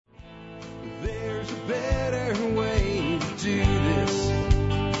better way to do this.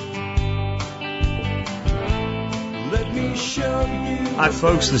 Let me show you. Hi,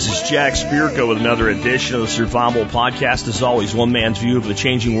 folks. This is Jack Spirko with another edition of the Survival Podcast. As always, one man's view of the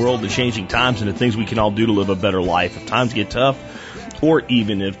changing world, the changing times, and the things we can all do to live a better life if times get tough or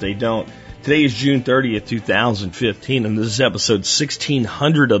even if they don't. Today is June 30th, 2015, and this is episode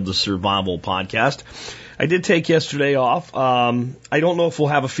 1600 of the Survival Podcast. I did take yesterday off. I don't know if we'll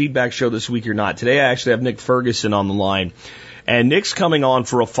have a feedback show this week or not. Today I actually have Nick Ferguson on the line. And Nick's coming on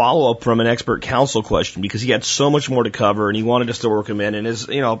for a follow-up from an expert counsel question because he had so much more to cover and he wanted us to work him in. And as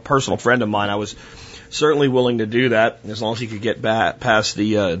a personal friend of mine, I was certainly willing to do that as long as he could get back past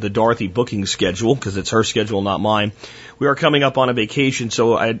the Dorothy booking schedule, because it's her schedule, not mine. We are coming up on a vacation,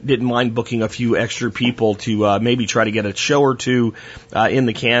 so I didn't mind booking a few extra people to maybe try to get a show or two in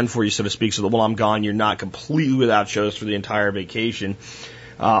the can for you, so to speak, so that while I'm gone, you're not completely without shows for the entire vacation.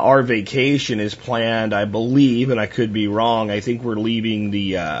 Our vacation is planned, I believe, and I could be wrong. I think we're leaving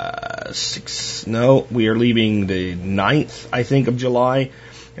we are leaving the 9th, I think, of July,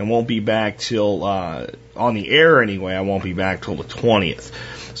 and won't be back till, on the air anyway, I won't be back till the 20th.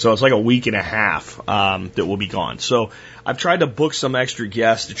 So it's like a week and a half, that we'll be gone. So I've tried to book some extra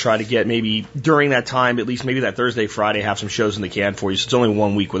guests to try to get maybe during that time, at least maybe that Thursday, Friday, have some shows in the can for you. So it's only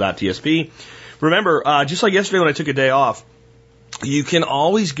 1 week without TSP. Remember, just like yesterday when I took a day off, you can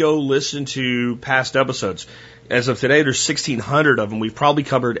always go listen to past episodes. As of today, there's 1,600 of them. We've probably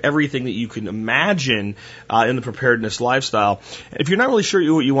covered everything that you can imagine in the preparedness lifestyle. If you're not really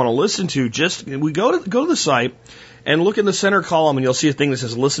sure what you want to listen to, go to the site and look in the center column, and you'll see a thing that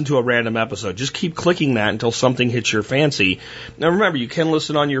says "Listen to a random episode." Just keep clicking that until something hits your fancy. Now, remember, you can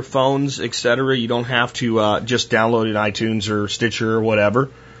listen on your phones, etc. You don't have to just download it in iTunes or Stitcher or whatever.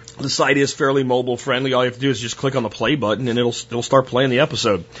 The site is fairly mobile friendly. All you have to do is just click on the play button and it'll start playing the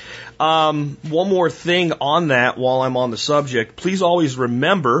episode. One more thing on that while I'm on the subject. Please always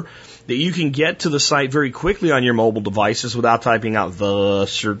remember that you can get to the site very quickly on your mobile devices without typing out the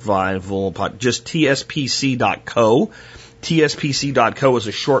survival pod. Just tspc.co. tspc.co is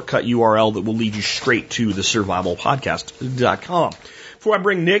a shortcut URL that will lead you straight to the survivalpodcast.com. Before I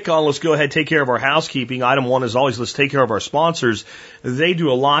bring Nick on, let's go ahead and take care of our housekeeping. Item one, as always, let's take care of our sponsors. They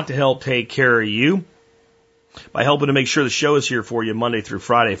do a lot to help take care of you by helping to make sure the show is here for you Monday through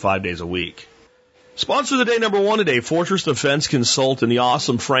Friday, 5 days a week. Sponsor of the day number one today, Fortress Defense Consultant. The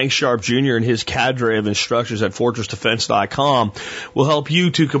awesome Frank Sharp Jr. and his cadre of instructors at fortressdefense.com will help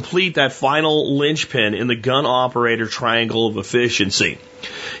you to complete that final linchpin in the gun operator triangle of efficiency.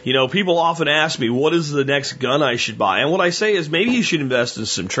 People often ask me, what is the next gun I should buy? And what I say is maybe you should invest in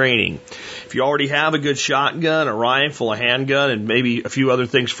some training. If you already have a good shotgun, a rifle, a handgun, and maybe a few other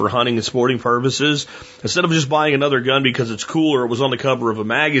things for hunting and sporting purposes, instead of just buying another gun because it's cool or it was on the cover of a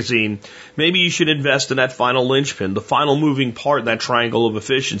magazine, maybe you should invest in that final linchpin, the final moving part in that triangle of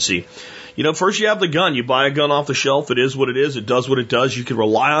efficiency. First you have the gun. You buy a gun off the shelf. It is what it is. It does what it does. You can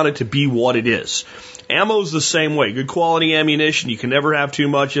rely on it to be what it is. Ammo's the same way. Good quality ammunition. You can never have too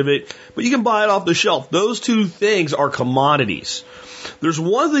much of it, but you can buy it off the shelf. Those two things are commodities. There's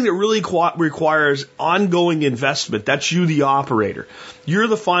one thing that really requires ongoing investment. That's you, the operator. You're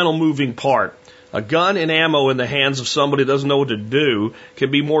the final moving part. A gun and ammo in the hands of somebody who doesn't know what to do can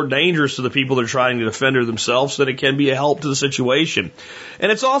be more dangerous to the people that are trying to defend themselves than it can be a help to the situation.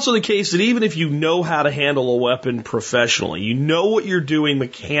 And it's also the case that even if you know how to handle a weapon professionally, you know what you're doing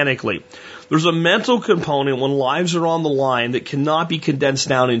mechanically, there's a mental component when lives are on the line that cannot be condensed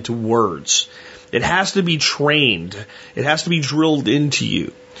down into words. It has to be trained. It has to be drilled into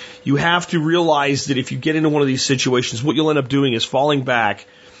you. You have to realize that if you get into one of these situations, what you'll end up doing is falling back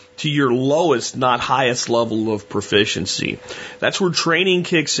to your lowest, not highest level of proficiency. That's where training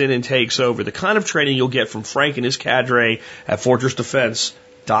kicks in and takes over. The kind of training you'll get from Frank and his cadre at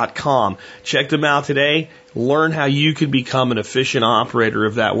fortressdefense.com. Check them out today. Learn how you can become an efficient operator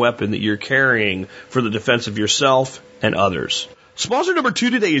of that weapon that you're carrying for the defense of yourself and others. Sponsor number two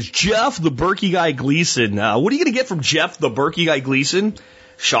today is Jeff the Berkey Guy Gleason. What are you going to get from Jeff the Berkey Guy Gleason?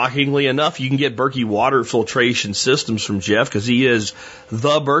 Shockingly enough, you can get Berkey water filtration systems from Jeff because he is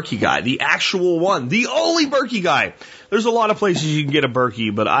the Berkey guy, the actual one, the only Berkey guy. There's a lot of places you can get a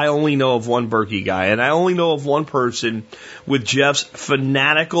Berkey, but I only know of one Berkey guy, and I only know of one person with Jeff's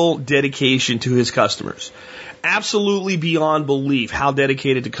fanatical dedication to his customers. Absolutely beyond belief how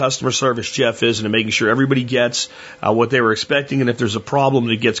dedicated to customer service Jeff is and to making sure everybody gets what they were expecting, and if there's a problem,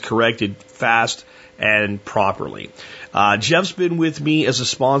 it gets corrected fast and properly. Jeff's been with me as a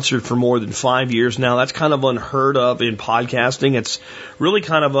sponsor for more than 5 years now. That's kind of unheard of in podcasting. It's really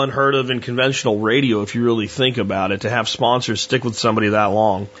kind of unheard of in conventional radio if you really think about it, to have sponsors stick with somebody that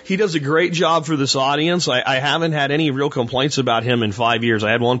long. He does a great job for this audience. I haven't had any real complaints about him in 5 years.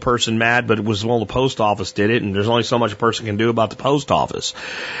 I had one person mad, but it was the post office did it, and there's only so much a person can do about the post office.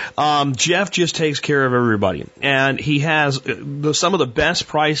 Jeff just takes care of everybody, and he has some of the best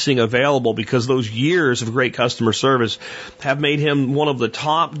pricing available because those years of great customer service have made him one of the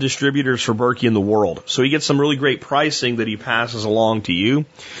top distributors for Berkey in the world. So he gets some really great pricing that he passes along to you.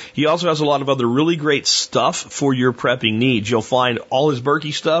 He also has a lot of other really great stuff for your prepping needs. You'll find all his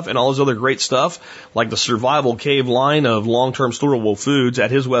Berkey stuff and all his other great stuff, like the Survival Cave line of long-term storable foods,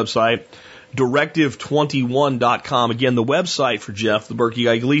 at his website, directive21.com. Again, the website for Jeff, the Berkey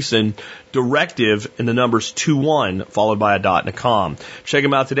Guy Gleason, directive and the numbers 21 followed by a dot and a com. Check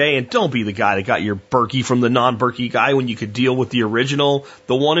him out today, and don't be the guy that got your Berkey from the non-Berkey guy when you could deal with the original,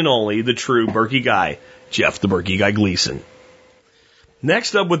 the one and only, the true Berkey guy, Jeff the Berkey Guy Gleason.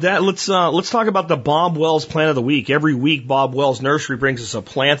 Next up with that, let's talk about the Bob Wells plant of the week. Every week, Bob Wells Nursery brings us a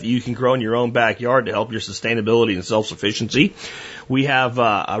plant that you can grow in your own backyard to help your sustainability and self-sufficiency. We have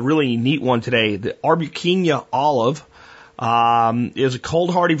a really neat one today. The Arbucina olive is a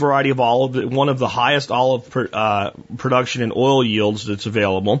cold hardy variety of olive, one of the highest olive production and oil yields that's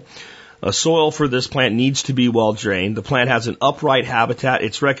available. Soil for this plant needs to be well drained. The plant has an upright habitat.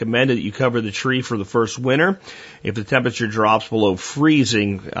 It's recommended that you cover the tree for the first winter if the temperature drops below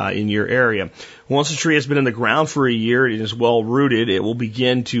freezing in your area. Once the tree has been in the ground for a year and is well rooted, it will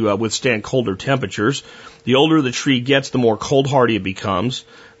begin to withstand colder temperatures. The older the tree gets, the more cold hardy it becomes.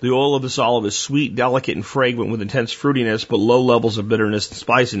 The oil of this olive is sweet, delicate, and fragrant with intense fruitiness, but low levels of bitterness and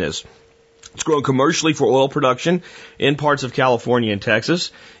spiciness. It's grown commercially for oil production in parts of California and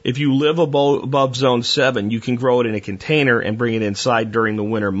Texas. If you live above Zone 7, you can grow it in a container and bring it inside during the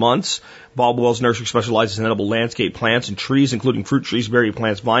winter months. Bob Wells Nursery specializes in edible landscape plants and trees, including fruit trees, berry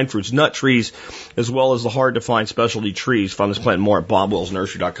plants, vine fruits, nut trees, as well as the hard-to-find specialty trees. Find this plant and more at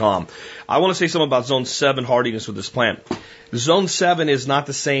bobwellsnursery.com. I want to say something about Zone 7 hardiness with this plant. Zone 7 is not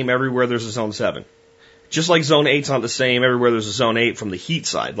the same everywhere there's a Zone 7. Just like Zone 8's not the same everywhere there's a Zone 8 from the heat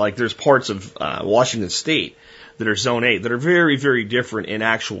side. Like there's parts of Washington State that are Zone 8 that are very, very different in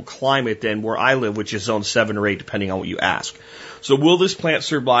actual climate than where I live, which is Zone 7 or 8, depending on what you ask. So will this plant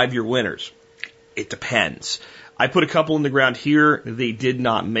survive your winters? It depends. I put a couple in the ground here. They did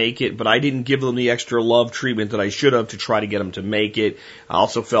not make it, but I didn't give them the extra love treatment that I should have to try to get them to make it. I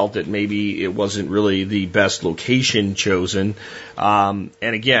also felt that maybe it wasn't really the best location chosen. And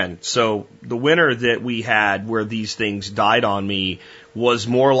again, so the winter that we had where these things died on me was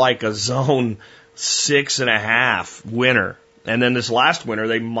more like a Zone 6.5 winter. And then this last winter,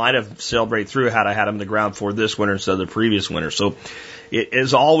 they might have sailed right through had I had them in the ground for this winter instead of the previous winter. So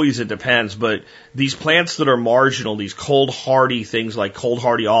as always, it depends. But these plants that are marginal, these cold hardy things like cold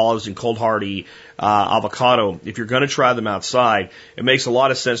hardy olives and cold hardy avocado, if you're going to try them outside, it makes a lot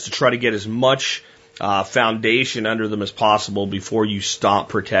of sense to try to get as much foundation under them as possible before you stop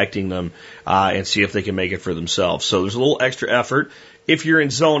protecting them and see if they can make it for themselves. So there's a little extra effort. If you're in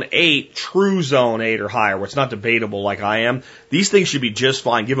Zone 8, true Zone 8 or higher, where it's not debatable like I am, these things should be just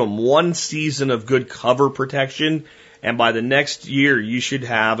fine. Give them one season of good cover protection, and by the next year, you should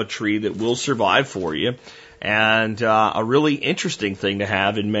have a tree that will survive for you. And a really interesting thing to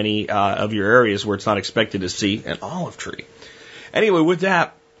have in many of your areas where it's not expected to see an olive tree. Anyway, with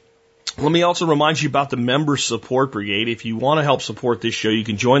that, let me also remind you about the Member Support Brigade. If you want to help support this show, you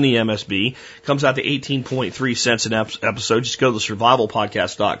can join the MSB. It comes out to 18.3 cents an episode. Just go to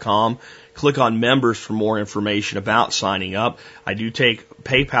survivalpodcast.com. Click on members for more information about signing up. I do take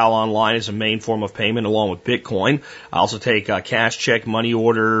PayPal online as a main form of payment along with Bitcoin. I also take cash, check, money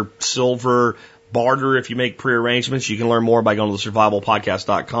order, silver, barter if you make pre-arrangements. You can learn more by going to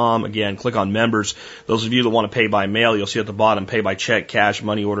survivalpodcast.com. Again, click on members. Those of you that want to pay by mail, you'll see at the bottom, pay by check, cash,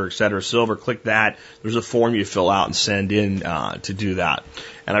 money order, etc., silver. Click that. There's a form you fill out and send in to do that.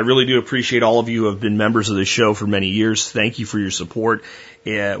 And I really do appreciate all of you who have been members of this show for many years. Thank you for your support.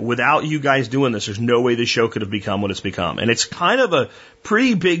 Without you guys doing this, there's no way this show could have become what it's become. And it's kind of a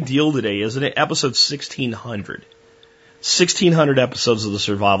pretty big deal today, isn't it? Episode 1600. 1,600 episodes of the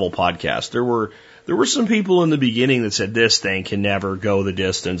Survival Podcast. There were some people in the beginning that said this thing can never go the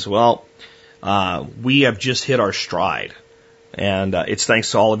distance. Well, we have just hit our stride, and it's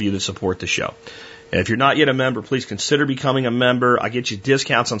thanks to all of you that support the show. And if you're not yet a member, please consider becoming a member. I get you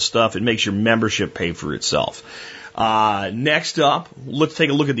discounts on stuff. It makes your membership pay for itself. Next up, let's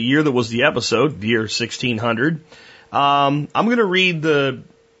take a look at the year that was the episode, the year 1600. I'm going to read the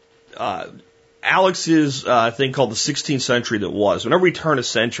Alex's thing called the 16th Century That Was. Whenever we turn a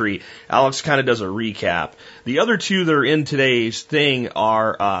century, Alex kind of does a recap. The other two that are in today's thing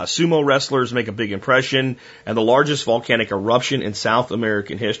are sumo wrestlers make a big impression and the largest volcanic eruption in South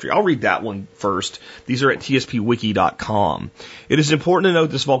American history. I'll read that one first. These are at tspwiki.com. It is important to note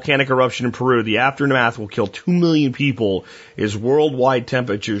this volcanic eruption in Peru, the aftermath will kill 2 million people as worldwide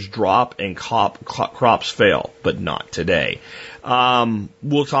temperatures drop and crops fail, but not today.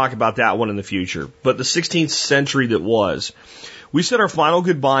 We'll talk about that one in the future. But the 16th century that was. We said our final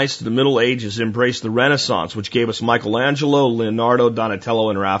goodbyes to the Middle Ages, embraced the Renaissance, which gave us Michelangelo, Leonardo, Donatello,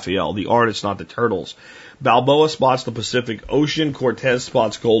 and Raphael, the artists, not the turtles. Balboa spots the Pacific Ocean, Cortez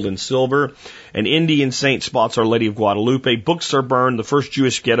spots gold and silver, an Indian saint spots Our Lady of Guadalupe, books are burned, the first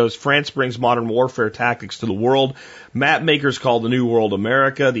Jewish ghettos, France brings modern warfare tactics to the world, map makers call the New World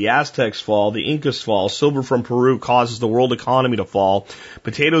America, the Aztecs fall, the Incas fall, silver from Peru causes the world economy to fall,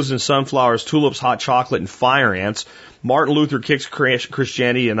 potatoes and sunflowers, tulips, hot chocolate, and fire ants, Martin Luther kicks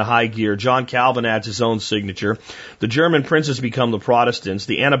Christianity into high gear. John Calvin adds his own signature. The German princes become the Protestants.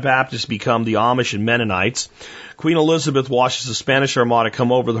 The Anabaptists become the Amish and Mennonites. Queen Elizabeth watches the Spanish Armada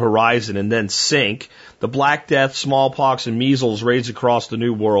come over the horizon and then sink. The Black Death, smallpox, and measles rage across the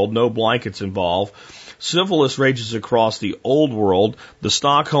New World. No blankets involved. Syphilis rages across the Old World, the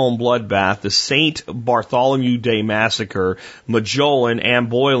Stockholm bloodbath, the St. Bartholomew Day massacre, Magellan, Anne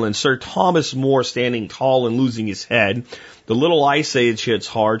Boleyn, Sir Thomas More standing tall and losing his head, the Little Ice Age hits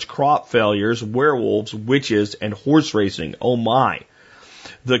hard, crop failures, werewolves, witches, and horse racing. Oh my.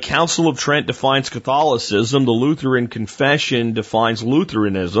 The Council of Trent defines Catholicism, the Lutheran Confession defines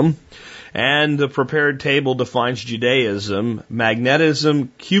Lutheranism, and the Prepared Table defines Judaism,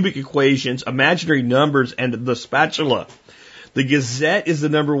 magnetism, cubic equations, imaginary numbers, and the spatula. The Gazette is the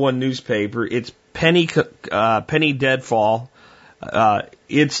 #1 newspaper. It's penny deadfall. The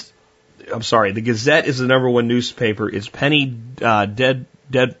Gazette is the #1 newspaper. It's penny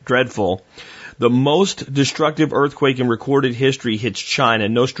dreadful. The most destructive earthquake in recorded history hits China.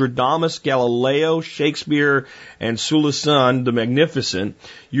 Nostradamus, Galileo, Shakespeare, and Sulisan the Magnificent.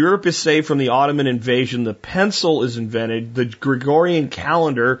 Europe is saved from the Ottoman invasion. The pencil is invented. The Gregorian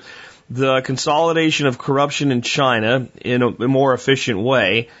calendar. The consolidation of corruption in China in a more efficient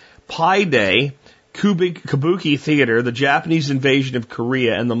way. Pi Day. Kabuki Theater, the Japanese invasion of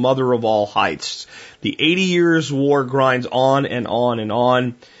Korea, and the mother of all heights. The 80 Years' War grinds on and on and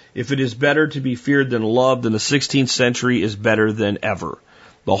on. If it is better to be feared than loved, then the 16th century is better than ever.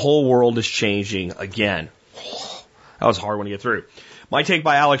 The whole world is changing again. That was a hard one to get through. My take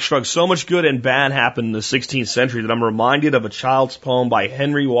by Alex Shrugged. So much good and bad happened in the 16th century that I'm reminded of a child's poem by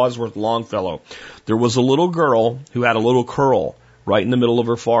Henry Wadsworth Longfellow. There was a little girl who had a little curl right in the middle of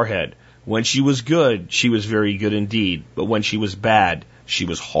her forehead. When she was good, she was very good indeed. But when she was bad, she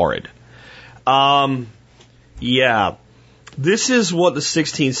was horrid. Yeah. This is what the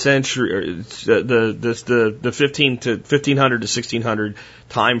 16th century, the 1500 to 1600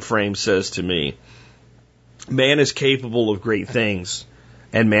 time frame says to me. Man is capable of great things,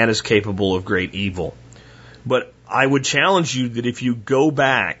 and man is capable of great evil. But I would challenge you that if you go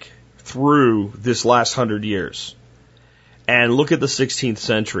back through this last 100 years and look at the 16th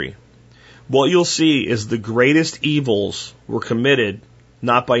century, what you'll see is the greatest evils were committed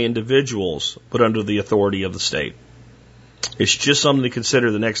not by individuals, but under the authority of the state. It's just something to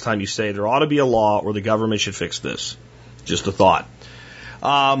consider the next time you say there ought to be a law or the government should fix this. Just a thought.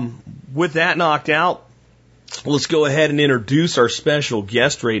 With that knocked out, let's go ahead and introduce our special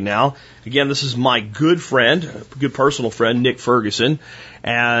guest right now. Again, this is my good friend, good personal friend, Nick Ferguson,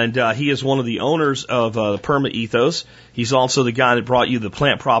 and he is one of the owners of Perma Ethos. He's also the guy that brought you the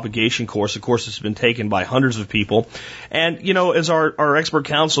plant propagation course. Of course, it's been taken by hundreds of people. And, you know, as our expert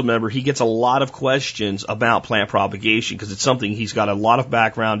council member, he gets a lot of questions about plant propagation because it's something he's got a lot of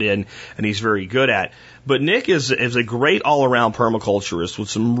background in and he's very good at. But Nick is a great all-around permaculturist with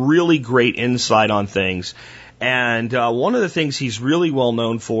some really great insight on things. And one of the things he's really well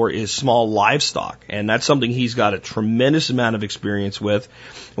known for is small livestock, and that's something he's got a tremendous amount of experience with.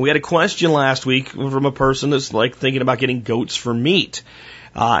 And we had a question last week from a person that's like thinking about getting goats for meat.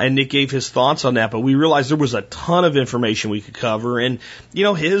 And Nick gave his thoughts on that, but we realized there was a ton of information we could cover. And, you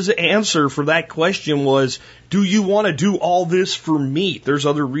know, his answer for that question was, do you want to do all this for meat? There's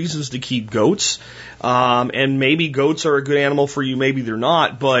other reasons to keep goats. And maybe goats are a good animal for you, maybe they're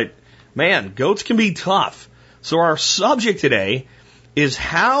not. But, man, goats can be tough. So our subject today is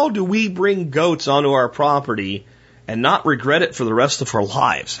how do we bring goats onto our property and not regret it for the rest of our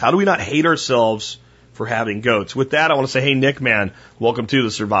lives? How do we not hate ourselves for having goats? With that, I want to say, hey, Nick, man, welcome to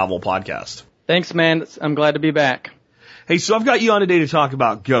the Survival Podcast. Thanks, man. I'm glad to be back. Hey, so I've got you on today to talk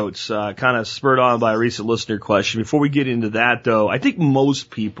about goats, kind of spurred on by a recent listener question. Before we get into that, though, I think most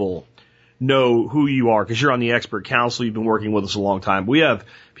people know who you are because you're on the Expert Council. You've been working with us a long time. We have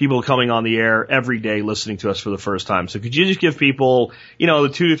people coming on the air every day listening to us for the first time. So could you just give people,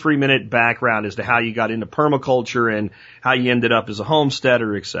 the 2 to 3 minute background as to how you got into permaculture and how you ended up as a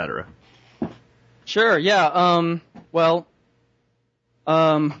homesteader, et cetera? Sure, yeah.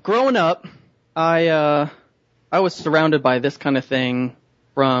 Growing up, I was surrounded by this kind of thing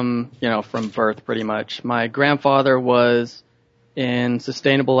from birth pretty much. My grandfather was in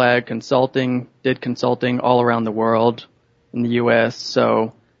sustainable ag consulting, did consulting all around the world in the U.S.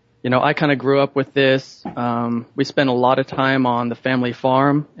 So, I kind of grew up with this. We spent a lot of time on the family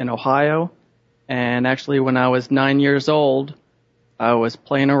farm in Ohio. And actually when I was 9 years old, I was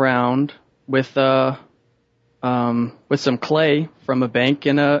playing around with some clay from a bank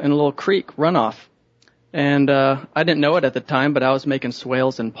in a little creek runoff. And I didn't know it at the time, but I was making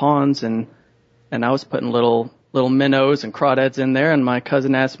swales and ponds and I was putting little minnows and crawdads in there, and my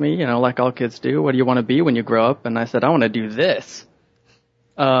cousin asked me, like all kids do, what do you want to be when you grow up? And I said, I want to do this.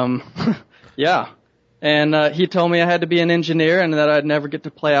 Yeah. And he told me I had to be an engineer and that I'd never get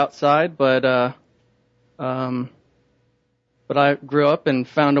to play outside, but I grew up and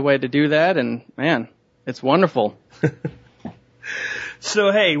found a way to do that, and man, it's wonderful.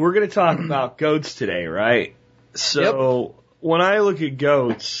 So, hey, we're going to talk about goats today, right? So, When I look at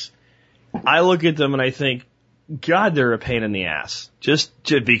goats, I look at them and I think, God, they're a pain in the ass, just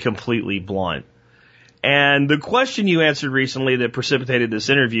to be completely blunt. And the question you answered recently that precipitated this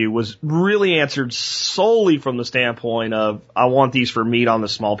interview was really answered solely from the standpoint of, I want these for meat on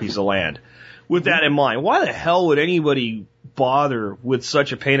this small piece of land. With that in mind, why the hell would anybody bother with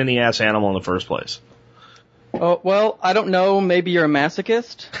such a pain in the ass animal in the first place? Oh, well, I don't know. Maybe you're a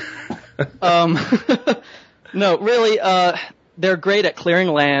masochist. No, really, they're great at clearing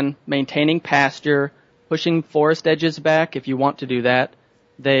land, maintaining pasture, pushing forest edges back if you want to do that.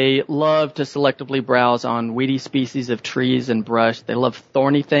 They love to selectively browse on weedy species of trees and brush. They love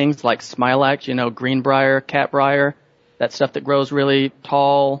thorny things like smilax, greenbrier, catbrier, that stuff that grows really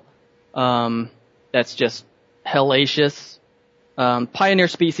tall. That's just hellacious. Pioneer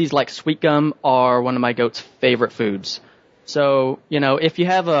species like sweet gum are one of my goat's favorite foods. So, if you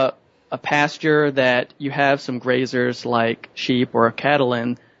have a pasture that you have some grazers like sheep or cattle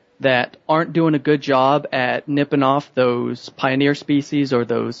in that aren't doing a good job at nipping off those pioneer species or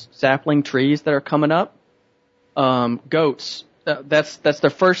those sapling trees that are coming up, goats, that's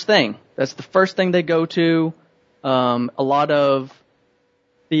their first thing. That's the first thing they go to. A lot of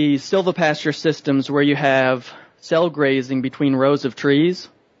the silvopasture systems where you have cell grazing between rows of trees,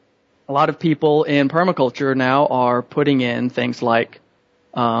 a lot of people in permaculture now are putting in things like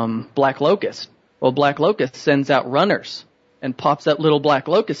black locust. Well, black locust sends out runners and pops up little black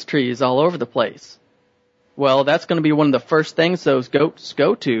locust trees all over the place. Well, that's going to be one of the first things those goats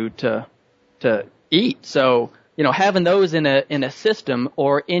go to eat. So, having those in a system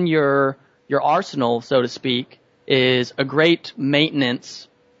or in your arsenal, so to speak, is a great maintenance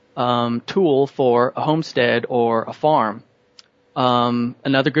tool for a homestead or a farm.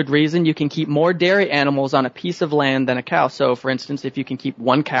 Another good reason, you can keep more dairy animals on a piece of land than a cow. So, for instance, if you can keep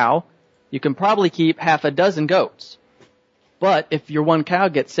one cow, you can probably keep half a dozen goats. But if your one cow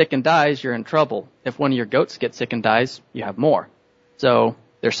gets sick and dies, you're in trouble. If one of your goats gets sick and dies, you have more. So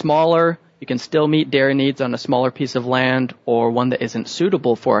they're smaller. You can still meet dairy needs on a smaller piece of land or one that isn't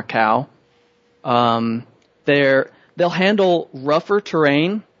suitable for a cow. They'll handle rougher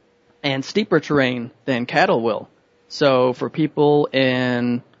terrain and steeper terrain than cattle will. So for people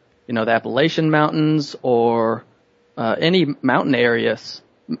in, the Appalachian Mountains or any mountainous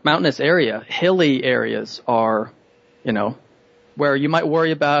area, hilly areas are, where you might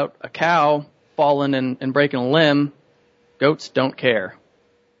worry about a cow falling and breaking a limb, goats don't care.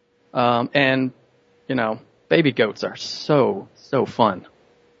 And baby goats are so fun.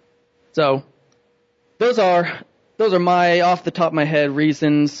 So those are my off the top of my head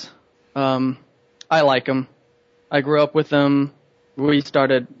reasons. I like them. I grew up with them. We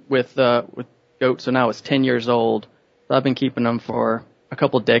started with goats when I was 10 years old. So I've been keeping them for a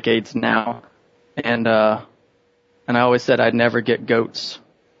couple decades now. And I always said I'd never get goats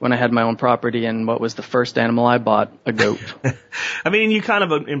when I had my own property, and what was the first animal I bought? A goat. I mean, you kind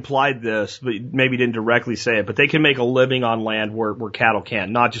of implied this, but maybe didn't directly say it, but they can make a living on land where cattle can't,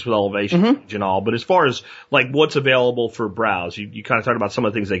 not just with elevation and all, but as far as like what's available for browse, you kind of talked about some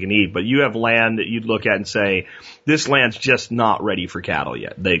of the things they can eat, but you have land that you'd look at and say, this land's just not ready for cattle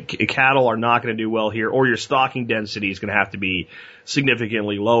yet. Cattle are not going to do well here, or your stocking density is going to have to be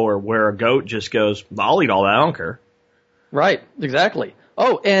significantly lower, where a goat just goes, I'll eat all that, I don't care. Right, exactly.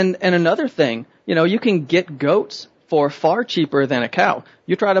 Oh, and another thing, you can get goats for far cheaper than a cow.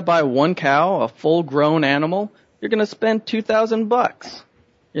 You try to buy one cow, a full-grown animal, you're going to spend $2,000.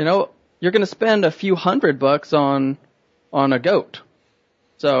 You're going to spend a few $100 on a goat.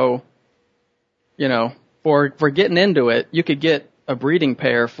 So, for getting into it, you could get a breeding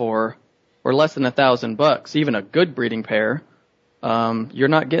pair for less than $1,000, even a good breeding pair. You're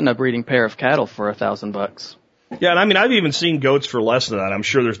not getting a breeding pair of cattle for $1,000. Yeah, and I mean, I've even seen goats for less than that. I'm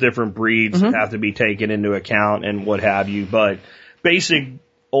sure there's different breeds that have to be taken into account and what have you, but basic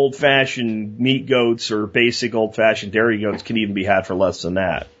old-fashioned meat goats or basic old-fashioned dairy goats can even be had for less than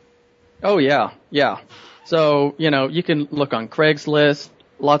that. Oh, yeah. So, you can look on Craigslist.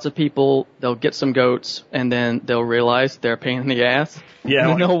 Lots of people, they'll get some goats, and then they'll realize they're a pain in the ass. Yeah.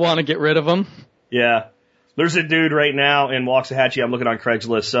 And they'll want to get rid of them. Yeah. There's a dude right now in Waxahachie, I'm looking on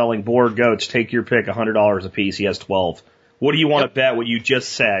Craigslist, selling boar goats. Take your pick, $100 a piece. He has 12. What do you want to bet what you just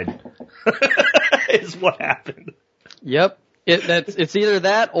said is what happened? Yep. It's either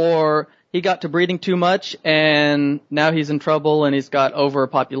that or he got to breeding too much and now he's in trouble and he's got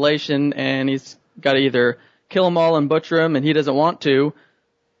overpopulation and he's got to either kill them all and butcher them and he doesn't want to,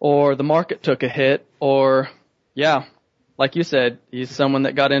 or the market took a hit, or, yeah, like you said, he's someone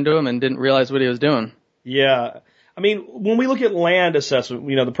that got into him and didn't realize what he was doing. Yeah. I mean, when we look at land assessment,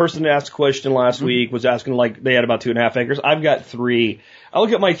 the person that asked a question last week was asking like they had about 2.5 acres. I've got 3. I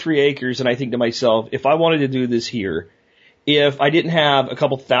look at my 3 acres and I think to myself, if I wanted to do this here, if I didn't have a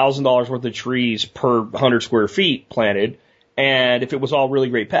couple $1,000s worth of trees per 100 square feet planted, and if it was all really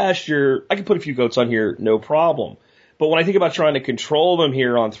great pasture, I could put a few goats on here, no problem. But when I think about trying to control them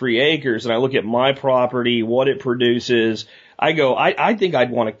here on 3 acres and I look at my property, what it produces, I go, I think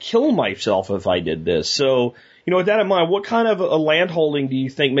I'd want to kill myself if I did this. So, with that in mind, what kind of a land holding do you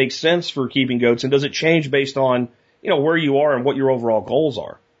think makes sense for keeping goats? And does it change based on, where you are and what your overall goals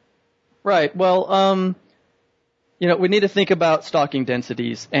are? Right. Well, we need to think about stocking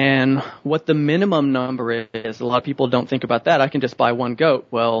densities and what the minimum number is. A lot of people don't think about that. I can just buy one goat.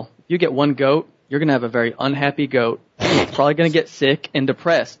 Well, if you get one goat, you're going to have a very unhappy goat. It's probably going to get sick and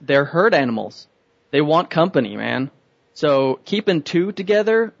depressed. They're herd animals. They want company, man. So keeping 2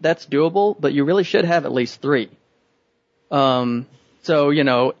 together, that's doable, but you really should have at least 3. Now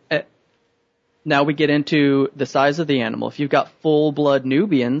we get into the size of the animal. If you've got full-blood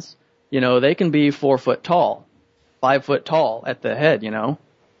Nubians, they can be 4 foot tall, 5 foot tall at the head,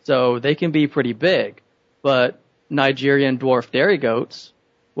 So they can be pretty big. But Nigerian dwarf dairy goats,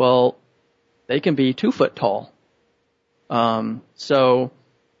 well, they can be 2 foot tall. You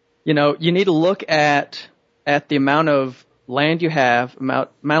need to look at the amount of land you have, amount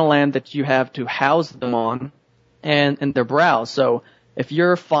of land that you have to house them on, and their browse. So if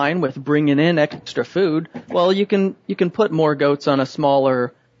you're fine with bringing in extra food, well, you can put more goats on a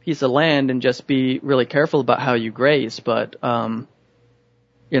smaller piece of land and just be really careful about how you graze. But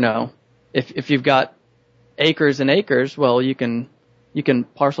if you've got acres and acres, well, you can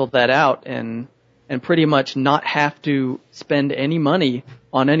parcel that out and pretty much not have to spend any money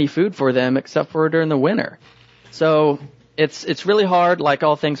on any food for them except for during the winter. So it's really hard. Like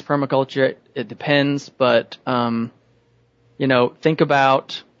all things permaculture, it depends. But think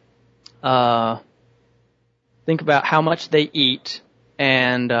about how much they eat,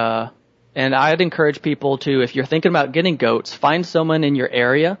 and I'd encourage people to, if you're thinking about getting goats, find someone in your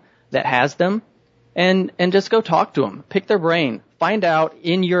area that has them, and just go talk to them, pick their brain, find out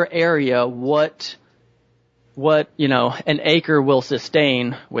in your area what an acre will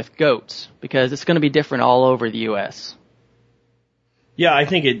sustain with goats, because it's going to be different all over the U.S. Yeah, I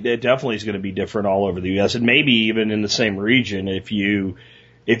think it definitely is going to be different all over the U.S. and maybe even in the same region. If you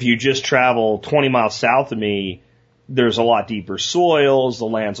just travel 20 miles south of me, there's a lot deeper soils, the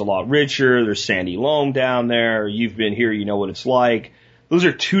land's a lot richer, there's sandy loam down there. You've been here, you know what it's like. Those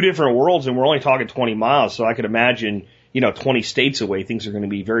are 2 different worlds, and we're only talking 20 miles, so I could imagine, 20 states away, things are going to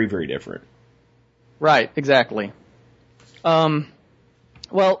be very, very different. Right, exactly.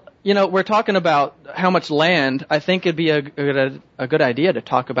 Well, we're talking about how much land. I think it'd be a good idea to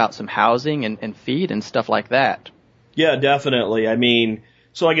talk about some housing and feed and stuff like that. Yeah, definitely. I mean,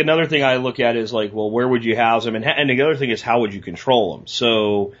 so like another thing I look at is like, well, where would you house them? And the other thing is, how would you control them?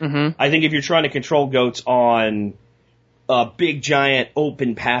 So I think if you're trying to control goats on a big, giant,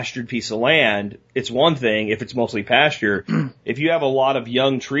 open, pastured piece of land, it's one thing if it's mostly pasture. If you have a lot of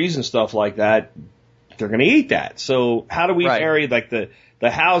young trees and stuff like that, they're going to eat that. So how do we vary like the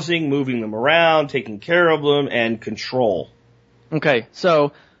housing, moving them around, taking care of them, and control? Okay,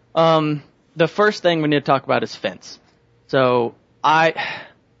 so the first thing we need to talk about is fence. So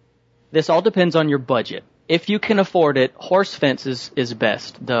this all depends on your budget. if you can afford it, horse fence is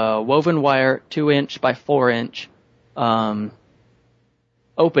best. The woven wire 2-inch by 4-inch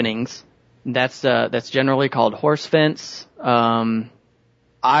openings. That's generally called horse fence.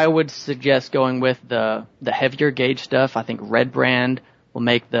 I would suggest going with the heavier gauge stuff. I think Red Brand will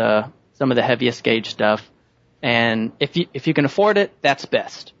make some of the heaviest gauge stuff. And if you can afford it, that's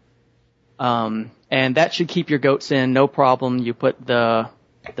best. And that should keep your goats in, no problem. You put the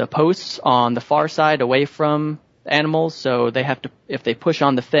posts on the far side away from the animals, so they have to, if they push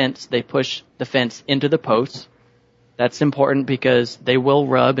on the fence, they push the fence into the posts. That's important because they will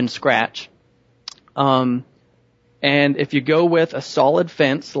rub and scratch. And if you go with a solid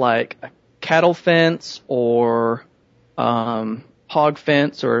fence like a cattle fence or hog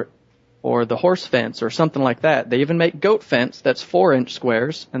fence or the horse fence or something like that, they even make goat fence that's 4-inch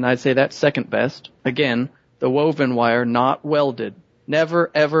squares, and I'd say that's second best. Again, the woven wire, not welded. Never,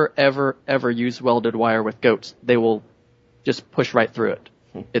 ever, ever, ever use welded wire with goats. They will just push right through it.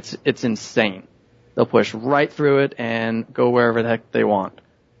 It's insane. They'll push right through it and go wherever the heck they want.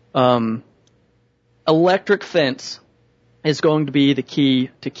 Electric fence is going to be the key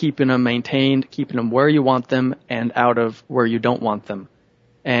to keeping them maintained, keeping them where you want them and out of where you don't want them.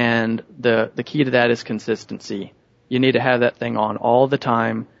 And the key to that is consistency. You need to have that thing on all the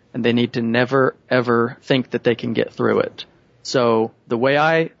time, and they need to never, ever think that they can get through it. So the way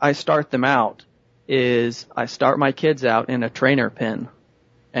I start them out is I start my kids out in a trainer pen,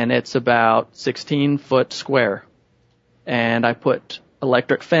 and it's about 16 foot square. And I put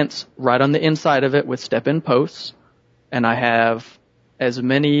electric fence right on the inside of it with step-in posts, and I have as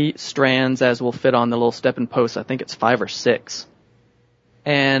many strands as will fit on the little step-in posts. I think it's 5 or 6.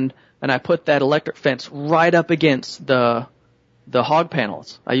 And I put that electric fence right up against the hog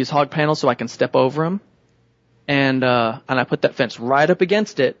panels. I use hog panels so I can step over them. And I put that fence right up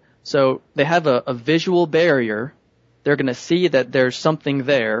against it, so they have a visual barrier. They're going to see that there's something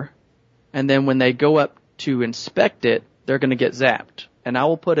there, and then when they go up to inspect it, they're going to get zapped. And I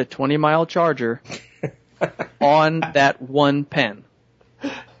will put a 20-mile charger on that one pen.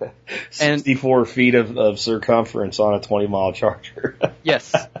 64 feet of circumference on a 20-mile charger.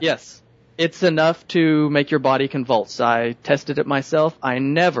 Yes. It's enough to make your body convulse. I tested it myself. I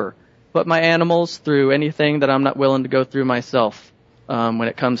never put my animals through anything that I'm not willing to go through myself when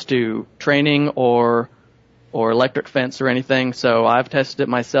it comes to training or electric fence or anything. So I've tested it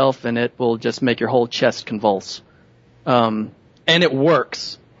myself, and it will just make your whole chest convulse. And it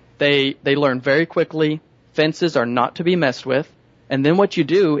works. They learn very quickly. Fences are not to be messed with. And then what you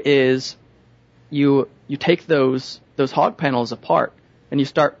do is you take those hog panels apart and you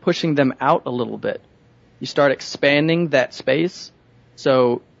start pushing them out a little bit. You start expanding that space.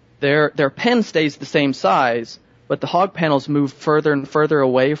 So their pen stays the same size, but the hog panels move further and further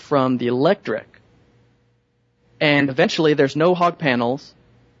away from the electric. And eventually there's no hog panels,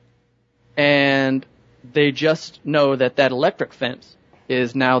 and they just know that electric fence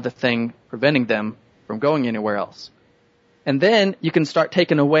is now the thing preventing them from going anywhere else. And then you can start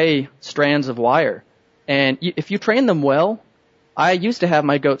taking away strands of wire. And if you train them well, I used to have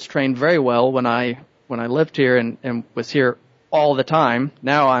my goats trained very well when I lived here and was here all the time.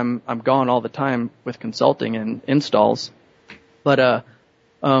 Now I'm gone all the time with consulting and installs. But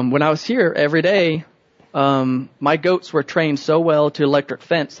when I was here every day, my goats were trained so well to electric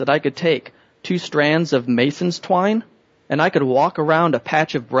fence that I could take 2 strands of mason's twine and I could walk around a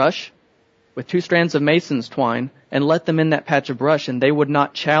patch of brush with 2 strands of mason's twine and let them in that patch of brush, and they would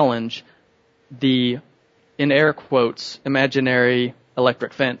not challenge the, in air quotes, imaginary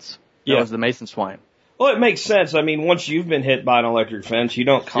electric fence. That was the mason's twine. Well, it makes sense. I mean, once you've been hit by an electric fence, you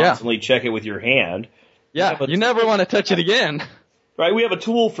don't constantly check it with your hand. Yeah, you never want to touch it again. Right, we have a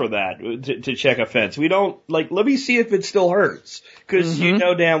tool for that, to check a fence. We don't, let me see if it still hurts. Because you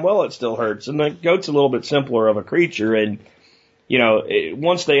know damn well it still hurts. And the goat's a little bit simpler of a creature, and,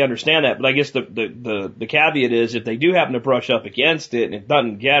 once they understand that, but I guess the caveat is if they do happen to brush up against it and it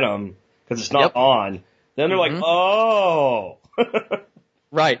doesn't get them, because it's not on, then they're like, oh!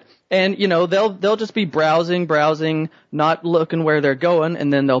 Right. And, they'll just be browsing, not looking where they're going,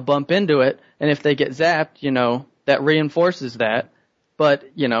 and then they'll bump into it, and if they get zapped, that reinforces that. But,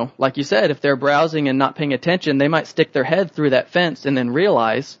 like you said, if they're browsing and not paying attention, they might stick their head through that fence and then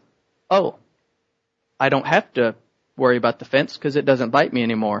realize, oh, I don't have to worry about the fence because it doesn't bite me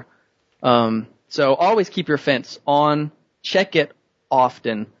anymore. So always keep your fence on, check it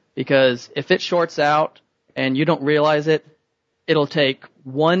often, because if it shorts out and you don't realize it, it'll take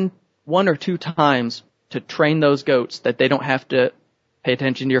one or 2 times to train those goats that they don't have to pay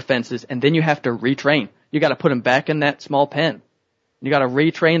attention to your fences, and then you have to retrain. You got to put them back in that small pen. You got to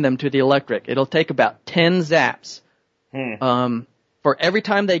retrain them to the electric. It'll take about 10 zaps. For every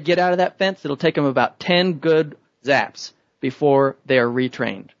time they get out of that fence, it'll take them about 10 good zaps before they are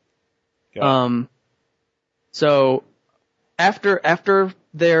retrained. So after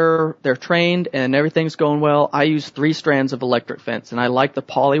they're trained and everything's going well, I use 3 strands of electric fence, and I like the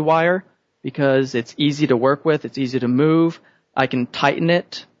poly wire because it's easy to work with, it's easy to move. I can tighten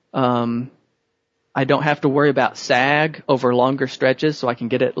it. I don't have to worry about sag over longer stretches, so I can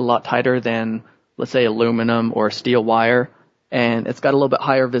get it a lot tighter than, let's say, aluminum or steel wire, and it's got a little bit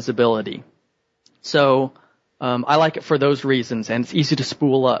higher visibility. So I like it for those reasons, and it's easy to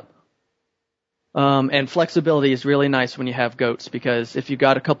spool up. And flexibility is really nice when you have goats, because if you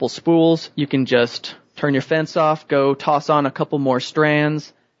got a couple spools, you can just turn your fence off, go toss on a couple more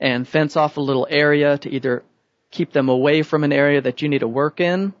strands, and fence off a little area to either keep them away from an area that you need to work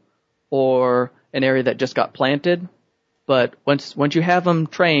in or an area that just got planted. But once you have them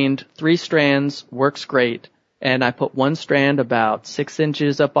trained, 3 strands works great. And I put 1 strand about 6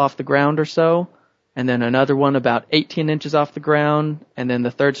 inches up off the ground or so, and then another one about 18 inches off the ground, and then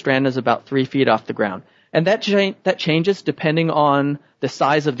the 3rd strand is about 3 feet off the ground. And that changes depending on the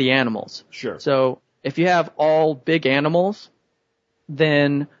size of the animals. Sure. So if you have all big animals,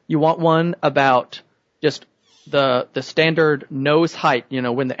 then you want one about just the standard nose height,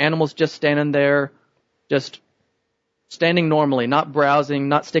 when the animal's just standing there, just standing normally, not browsing,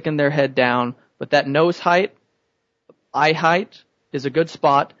 not sticking their head down, but that nose height, eye height is a good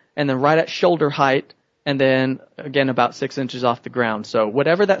spot, and then right at shoulder height, and then again about 6 inches off the ground. So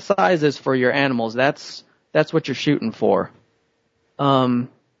whatever that size is for your animals, that's what you're shooting for. So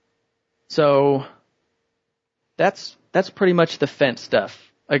that's pretty much the fence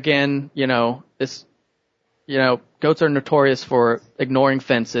stuff. Again, goats are notorious for ignoring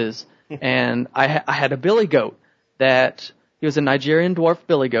fences, and I had a billy goat that he was a Nigerian dwarf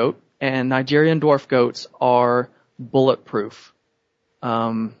billy goat, and Nigerian dwarf goats are bulletproof.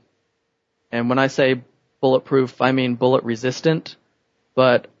 And when I say bulletproof, I mean bullet resistant.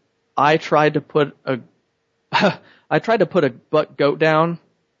 But I tried to put a buck goat down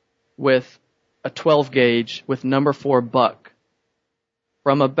with a 12 gauge with number 4 buck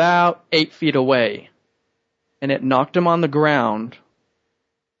from about 8 feet away, and it knocked him on the ground.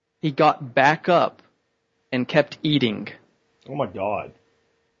 He got back up and kept eating. Oh my God.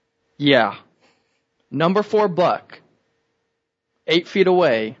 Yeah. Number 4 buck, 8 feet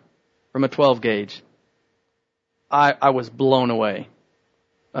away from a 12 gauge. I was blown away.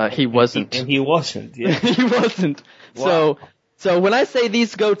 He wasn't. And he wasn't. Yeah. He wasn't. Wow. So when I say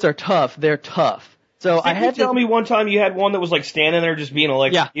these goats are tough, they're tough. So I had to tell me one time you had one that was like standing there just being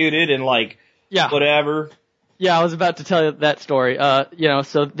electrocuted and whatever. Yeah, I was about to tell you that story.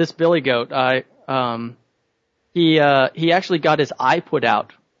 So this billy goat, he actually got his eye put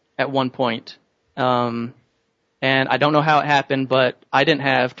out at one point. And I don't know how it happened, but I didn't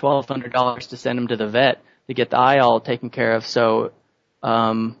have $1,200 to send him to the vet to get the eye all taken care of. So,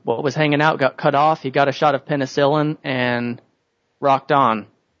 what was hanging out got cut off. He got a shot of penicillin and rocked on.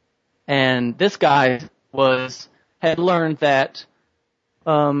 And this guy had learned that,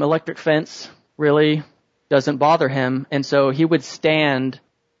 electric fence really doesn't bother him. And so he would stand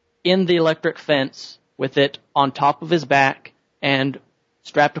in the electric fence with it on top of his back and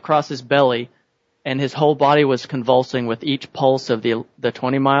strapped across his belly, and his whole body was convulsing with each pulse of the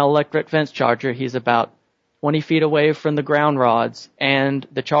 20-mile electric fence charger. He's about 20 feet away from the ground rods and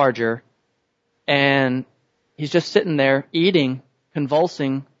the charger, and he's just sitting there eating,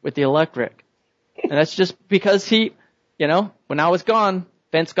 convulsing with the electric. And that's just because when I was gone,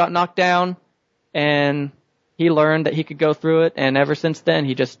 fence got knocked down, and he learned that he could go through it, and ever since then,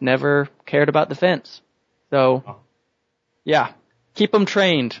 he just never cared about the fence. So, yeah, keep them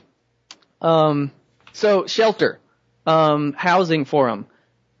trained. So shelter, housing for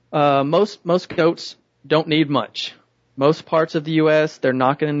them. Most goats don't need much. Most parts of the U.S., they're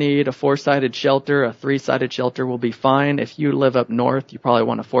not going to need a 4-sided shelter. A 3-sided shelter will be fine. If you live up north, you probably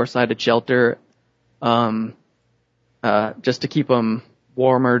want a 4-sided shelter, just to keep them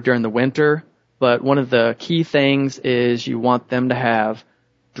warmer during the winter. But one of the key things is you want them to have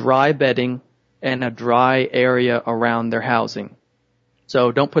dry bedding and a dry area around their housing.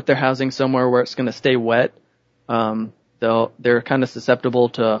 So don't put their housing somewhere where it's going to stay wet. They're kind of susceptible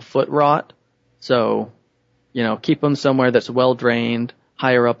to foot rot. So, keep them somewhere that's well drained,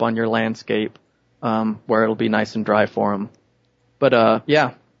 higher up on your landscape, where it'll be nice and dry for them. But,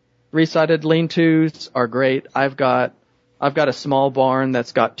 3-sided lean-tos are great. I've got a small barn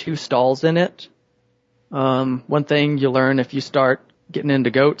that's got 2 stalls in it. One thing you learn if you start getting into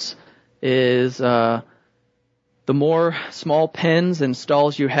goats is, the the more small pens and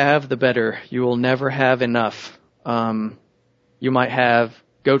stalls you have, the better. You will never have enough. You might have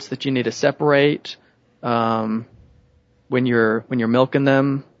goats that you need to separate when you're milking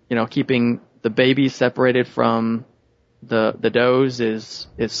them. Keeping the babies separated from the does is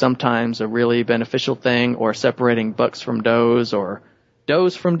sometimes a really beneficial thing, or separating bucks from does or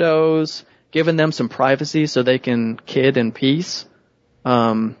does from does, giving them some privacy so they can kid in peace.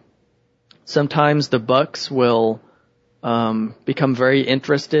 Sometimes the bucks will become very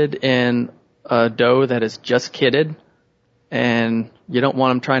interested in a doe that is just kidded, and you don't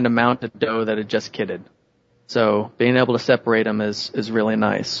want them trying to mount a doe that is just kidded. So being able to separate them is really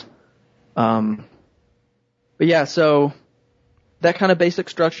nice. But yeah, so that kind of basic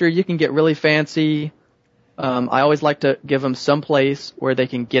structure. You can get really fancy. I always like to give them some place where they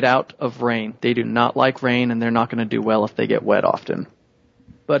can get out of rain. They do not like rain, and they're not going to do well if they get wet often.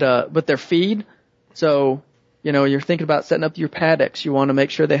 But their feed, so, you're thinking about setting up your paddocks. You want to make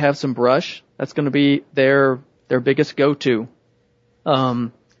sure they have some brush. That's going to be their biggest go-to.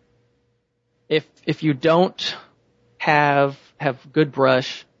 If you don't have good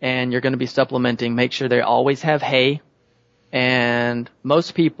brush and you're going to be supplementing, make sure they always have hay. And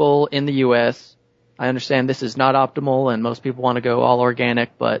most people in the U.S., I understand this is not optimal and most people want to go all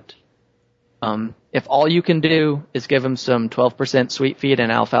organic, but if all you can do is give them some 12% sweet feed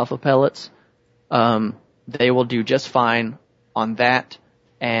and alfalfa pellets, they will do just fine on that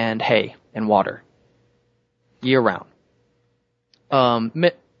and hay and water year round.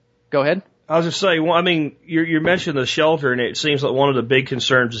 Go ahead. I was just saying, well, I mean, you're mentioning the shelter, and it seems like one of the big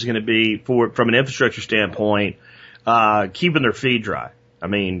concerns is going to be, from an infrastructure standpoint, keeping their feed dry. I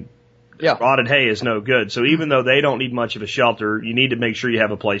mean, rotted hay is no good. So even though they don't need much of a shelter, you need to make sure you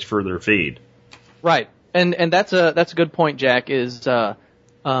have a place for their feed. Right. And that's a good point, Jack, is a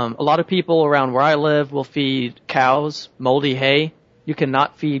lot of people around where I live will feed cows moldy hay. You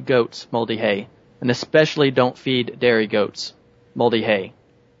cannot feed goats moldy hay, and especially don't feed dairy goats moldy hay.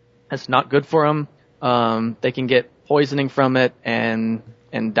 It's not good for them. They can get poisoning from it and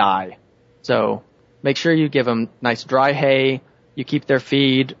die. So make sure you give them nice dry hay. You keep their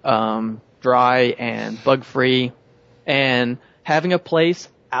feed dry and bug-free. And having a place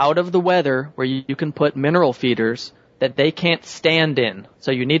out of the weather where you can put mineral feeders that they can't stand in.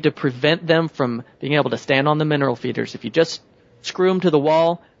 So you need to prevent them from being able to stand on the mineral feeders. If you just screw them to the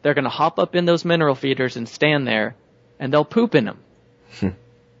wall, they're going to hop up in those mineral feeders and stand there, and they'll poop in them.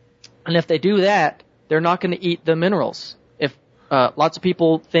 And if they do that, they're not going to eat the minerals. If lots of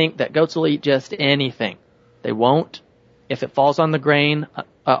people think that goats will eat just anything, they won't. If it falls on the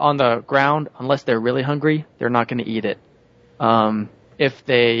on the ground, unless they're really hungry, they're not going to eat it. If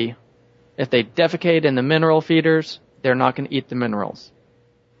they defecate in the mineral feeders, they're not going to eat the minerals.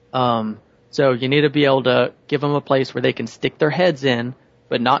 So you need to be able to give them a place where they can stick their heads in,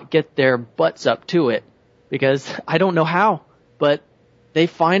 but not get their butts up to it, because I don't know how, but they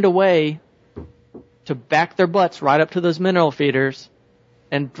find a way to back their butts right up to those mineral feeders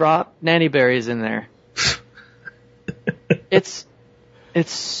and drop nanny berries in there. It's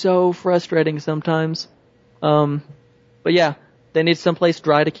so frustrating sometimes. But yeah, they need someplace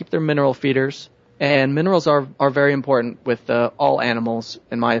dry to keep their mineral feeders, and minerals are very important with all animals,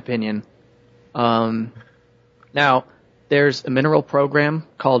 in my opinion. Now, there's a mineral program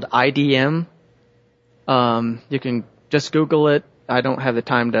called IDM. You can just Google it. I don't have the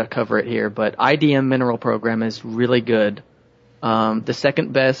time to cover it here, but IDM mineral program is really good. The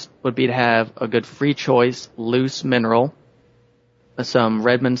second best would be to have a good free choice loose mineral, some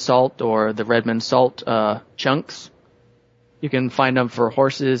Redmond salt or the Redmond salt chunks. You can find them for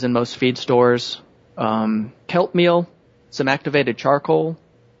horses in most feed stores. Kelp meal, some activated charcoal,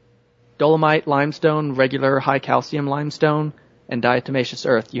 dolomite limestone, regular high calcium limestone, and diatomaceous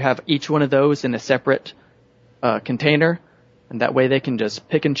earth. You have each one of those in a separate container, and that way they can just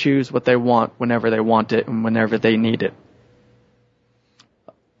pick and choose what they want whenever they want it and whenever they need it.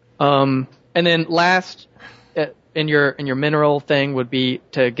 And then last in your mineral thing would be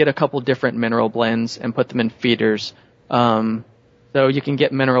to get a couple different mineral blends and put them in feeders. So you can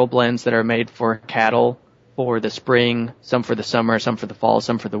get mineral blends that are made for cattle for the spring, some for the summer, some for the fall,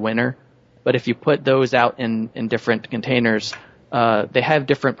 some for the winter. But if you put those out in different containers, they have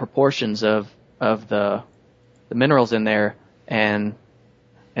different proportions of the minerals in there, and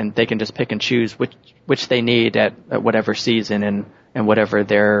they can just pick and choose which they need at whatever season and whatever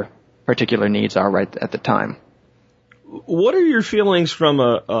their particular needs are right at the time. What are your feelings from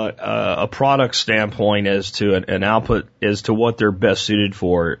a product standpoint as to an output as to what they're best suited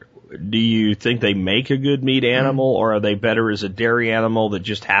for? Do you think they make a good meat animal, or are they better as a dairy animal that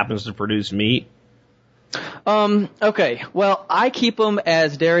just happens to produce meat? Okay. Well, I keep them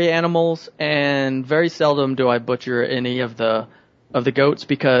as dairy animals, and very seldom do I butcher any of the goats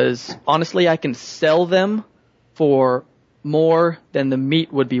because honestly, I can sell them for more than the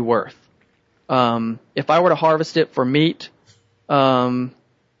meat would be worth. If I were to harvest it for meat, I'm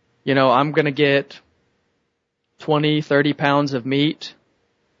going to get 20, 30 pounds of meat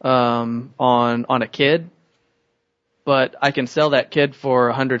on a kid, but I can sell that kid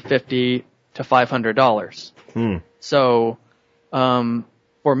for $150 to $500. So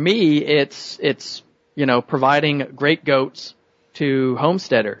for me, it's providing great goats to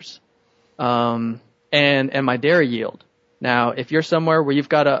homesteaders and my dairy yield. Now, if you're somewhere where you've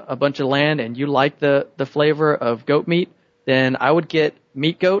got a bunch of land and you like the flavor of goat meat, then I would get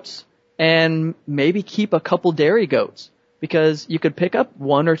meat goats and maybe keep a couple dairy goats, because you could pick up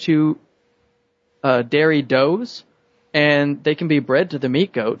one or two dairy does and they can be bred to the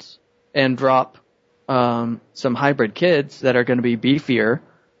meat goats and drop some hybrid kids that are going to be beefier,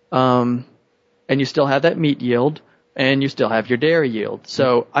 and you still have that meat yield and you still have your dairy yield.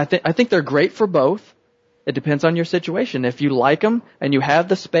 So I think they're great for both. It depends on your situation. If you like them and you have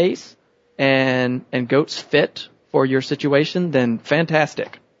the space and goats fit for your situation, then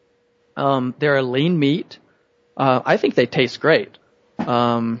fantastic. They're a lean meat. I think they taste great.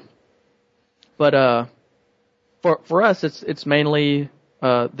 But for us, it's mainly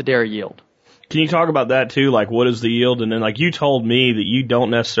the dairy yield. Can you talk about that too? Like, what is the yield? And then, like, you told me that you don't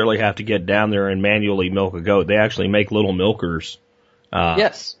necessarily have to get down there and manually milk a goat. They actually make little milkers.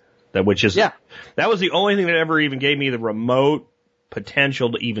 Yes. That was the only thing that ever even gave me the remote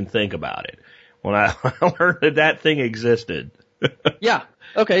potential to even think about it when I learned that thing existed. Yeah.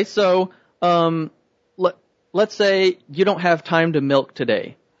 Okay. So, let's say you don't have time to milk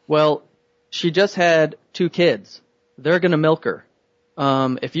today. Well, she just had 2 kids. They're going to milk her.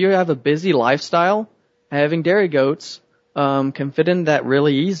 If you have a busy lifestyle, having dairy goats, can fit in that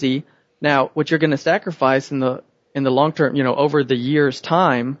really easy. Now, what you're going to sacrifice in the long term, over the year's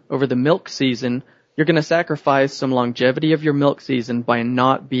time, over the milk season, you're going to sacrifice some longevity of your milk season by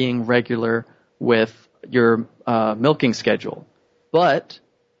not being regular with your milking schedule. But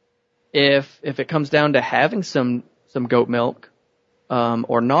if it comes down to having some goat milk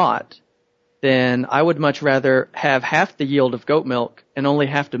or not, then I would much rather have half the yield of goat milk and only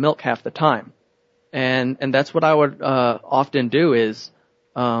have to milk half the time. And that's what I would often do is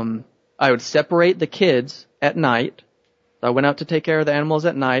I would separate the kids at night. So I went out to take care of the animals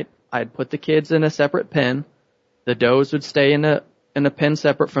at night. I'd put the kids in a separate pen. The does would stay in a pen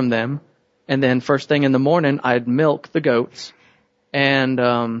separate from them. And then first thing in the morning, I'd milk the goats and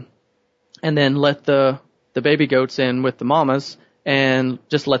then let the baby goats in with the mamas and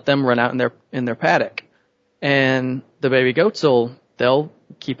just let them run out in their paddock. And the baby goats they'll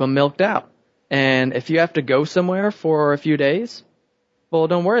keep them milked out. And if you have to go somewhere for a few days, well,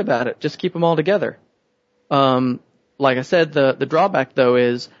 don't worry about it. Just keep them all together. Like I said, the drawback though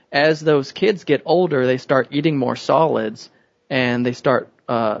is as those kids get older, they start eating more solids and they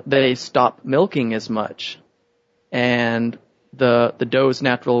stop milking as much. And the doe's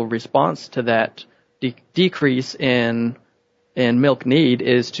natural response to that decrease in milk need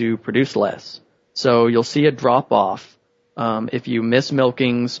is to produce less. So you'll see a drop off if you miss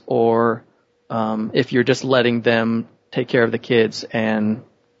milkings or if you're just letting them take care of the kids and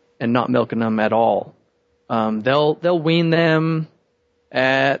not milking them at all. They'll wean them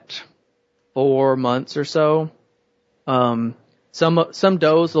at 4 months or so. Some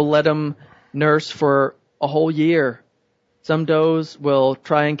does will let them nurse for a whole year. Some does will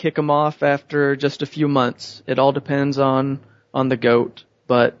try and kick them off after just a few months. It all depends on the goat.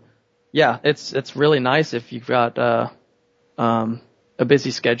 But yeah, it's really nice if you've got a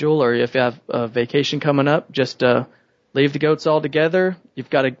busy schedule or if you have a vacation coming up, just leave the goats all together. You've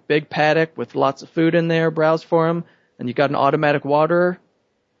got a big paddock with lots of food in there, browse for them, and you've got an automatic waterer.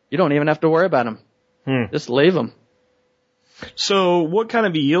 You don't even have to worry about them. Just leave them. So what kind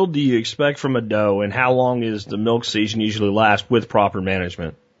of a yield do you expect from a doe, and how long is the milk season usually last with proper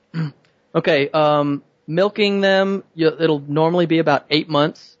management? Okay, milking them, it'll normally be about 8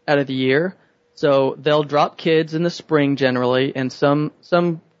 months out of the year. So they'll drop kids in the spring generally, and some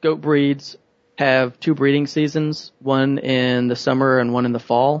goat breeds have 2 breeding seasons, one in the summer and one in the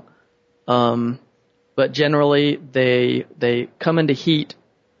fall. But generally they come into heat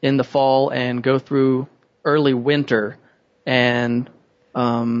in the fall and go through early winter, and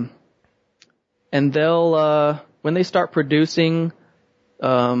they'll when they start producing,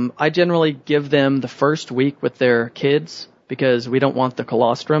 I generally give them the first week with their kids because we don't want the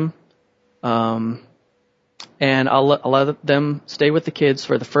colostrum. and I'll let them stay with the kids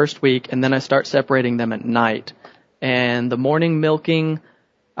for the first week, and then I start separating them at night. And the morning milking,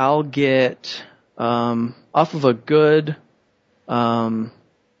 I'll get off of a good Nigerian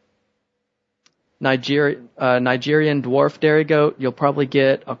dwarf dairy goat, you'll probably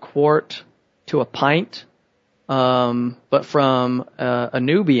get a quart to a pint. But from a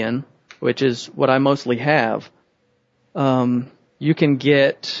Nubian, which is what I mostly have, you can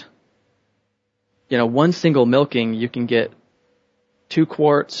get, one single milking, you can get 2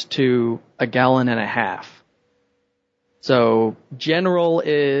 quarts to 1.5 gallons. So general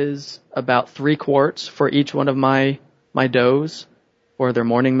is about 3 quarts for each one of my does for their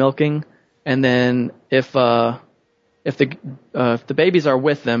morning milking. And then if the babies are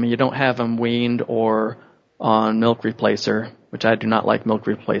with them and you don't have them weaned or on milk replacer, which I do not like milk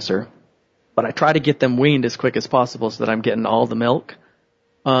replacer, but I try to get them weaned as quick as possible so that I'm getting all the milk.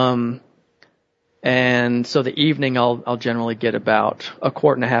 And so the evening I'll generally get about 1.5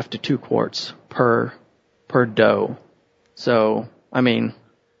 quarts to 2 quarts per doe. So, I mean,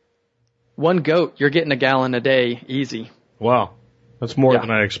 one goat, you're getting 1 gallon a day, easy. Wow. That's more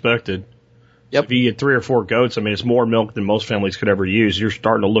than I expected. Yep. So if you get 3 or 4 goats, I mean, it's more milk than most families could ever use. You're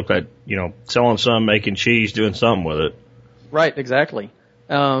starting to look at, selling some, making cheese, doing something with it. Right, exactly.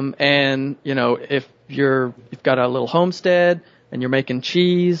 And, if you've got a little homestead and you're making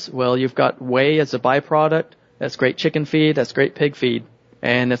cheese, well, you've got whey as a byproduct. That's great chicken feed. That's great pig feed.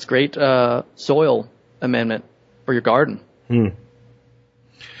 And that's great, soil amendment for your garden.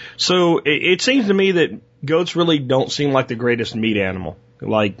 So it seems to me that goats really don't seem like the greatest meat animal.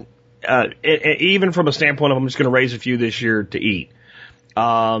 Like, even from a standpoint of I'm just going to raise a few this year to eat.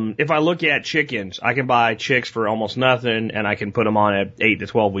 If I look at chickens, I can buy chicks for almost nothing, and I can put them on an 8 to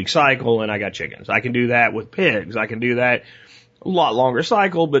 12 week cycle, and I got chickens. I can do that with pigs. I can do that a lot longer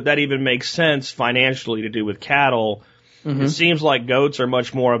cycle, but that even makes sense financially to do with cattle. Mm-hmm. It seems like goats are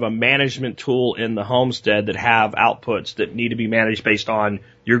much more of a management tool in the homestead that have outputs that need to be managed based on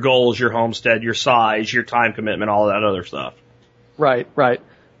your goals, your homestead, your size, your time commitment, all of that other stuff. Right.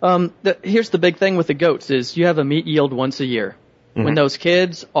 Here's the big thing with the goats is you have a meat yield once a year. Mm-hmm. When those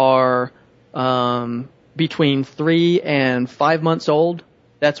kids are between 3 and 5 months old,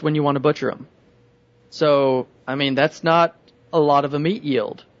 that's when you want to butcher them. So, I mean, that's not a lot of a meat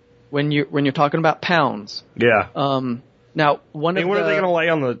yield when you're talking about pounds. Yeah. Now, what are they going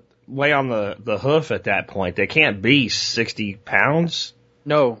to lay on the hoof at that point? They can't be 60 pounds.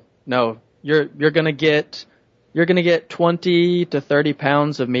 No. You're going to get 20 to 30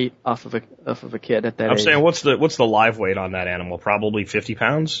 pounds of meat off of a kid at that age. I'm saying, what's the live weight on that animal? Probably 50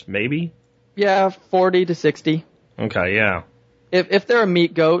 pounds, maybe? Yeah, 40 to 60. Okay, yeah. If they're a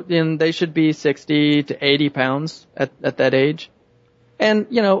meat goat, then they should be 60 to 80 pounds at that age. And,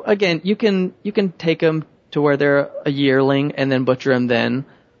 again, you can take them to where they're a yearling and then butcher them then.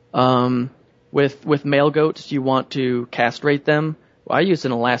 With male goats, you want to castrate them. Well, I use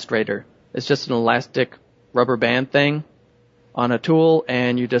an elastrator. It's just an elastic rubber band thing on a tool,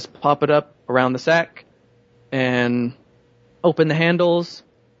 and you just pop it up around the sack and open the handles.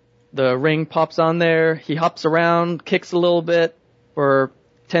 The ring pops on there. He hops around, kicks a little bit for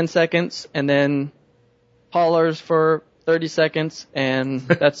 10 seconds, and then hollers for 30 seconds, and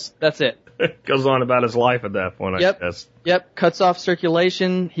that's it. Goes on about his life at that point, I guess. Yep, cuts off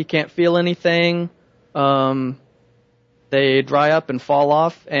circulation. He can't feel anything. They dry up and fall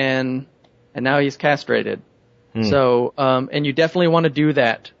off, and now he's castrated. So, and you definitely want to do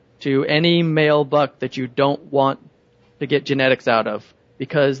that to any male buck that you don't want to get genetics out of,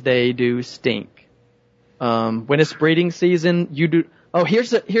 because they do stink. When it's breeding season, you do. Oh,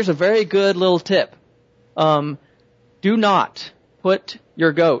 here's a very good little tip. Do not put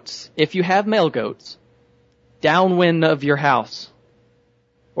your goats, if you have male goats, downwind of your house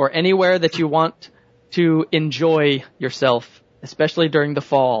or anywhere that you want to enjoy yourself, especially during the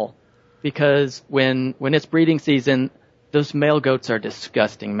fall, because when it's breeding season, those male goats are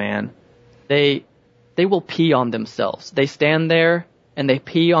disgusting, man. They will pee on themselves. They stand there and they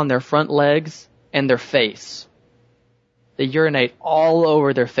pee on their front legs and their face. They urinate all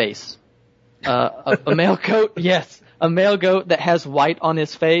over their face. A male goat, yes. A male goat that has white on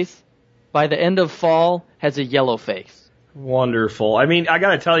his face, by the end of fall, has a yellow face. Wonderful. I mean, I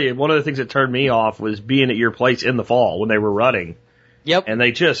gotta tell you, one of the things that turned me off was being at your place in the fall when they were rutting. Yep. And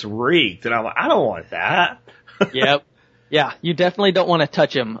they just reeked, and I'm like, I don't want that. Yep. Yeah, you definitely don't want to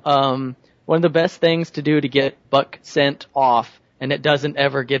touch them. One of the best things to do to get buck scent off, and it doesn't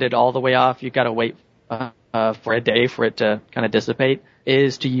ever get it all the way off, you gotta wait for a day for it to kind of dissipate,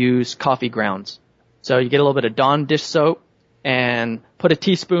 is to use coffee grounds. So you get a little bit of Dawn dish soap and put a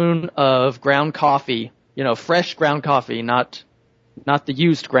teaspoon of ground coffee fresh ground coffee, not the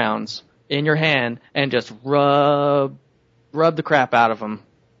used grounds, in your hand, and just rub the crap out of them.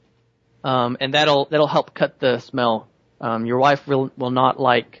 And that'll help cut the smell. Your wife will not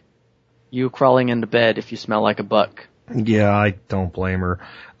like you crawling into bed if you smell like a buck. Yeah, I don't blame her.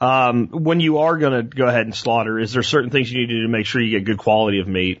 When you are going to go ahead and slaughter, is there certain things you need to do to make sure you get good quality of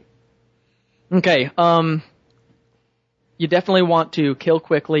meat? Okay, you definitely want to kill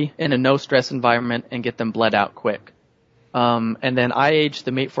quickly in a no-stress environment and get them bled out quick. And then I age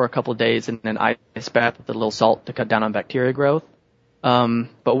the meat for a couple of days and then ice bath with a little salt to cut down on bacteria growth.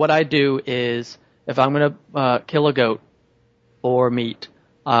 But what I do is, if I'm going to kill a goat for meat,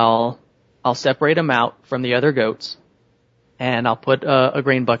 I'll separate them out from the other goats, and I'll put a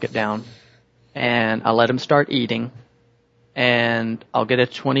grain bucket down, and I'll let them start eating, and I'll get a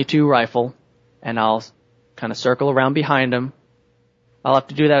 .22 rifle, and I'll kind of circle around behind them. I'll have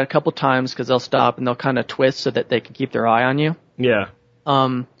to do that a couple times because they'll stop and they'll kind of twist so that they can keep their eye on you. Yeah.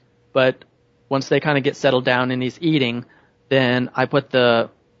 But once they kind of get settled down and he's eating, then I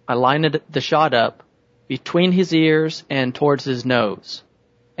line the shot up between his ears and towards his nose.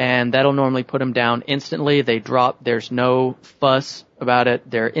 And that'll normally put them down instantly. They drop. There's no fuss about it.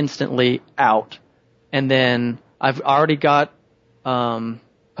 They're instantly out. And then I've already got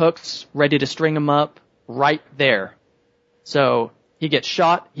hooks ready to string him up right there. So he gets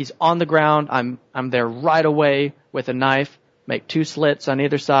shot. He's on the ground. I'm there right away with a knife. Make 2 slits on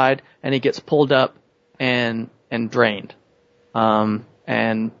either side, and he gets pulled up and drained.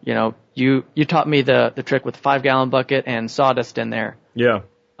 And you taught me the trick with the 5-gallon bucket and sawdust in there. Yeah.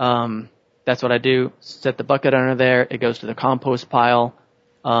 That's what I do. Set the bucket under there. It goes to the compost pile.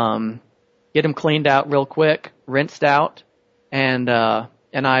 Get them cleaned out real quick, rinsed out, and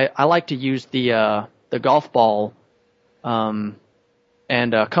I like to use the golf ball, and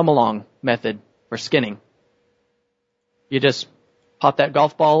come along method for skinning. You just pop that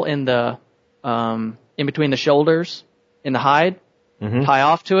golf ball in in between the shoulders, in the hide, tie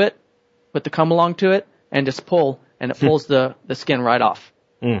off to it, put the come along to it, and just pull, and it pulls the skin right off.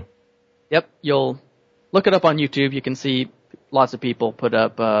 Mm. Yep, you'll look it up on YouTube. You can see lots of people put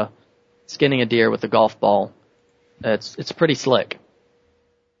up skinning a deer with a golf ball. It's pretty slick.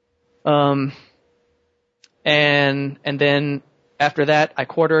 And then after that, I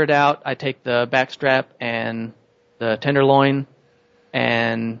quarter it out. I take the backstrap and the tenderloin,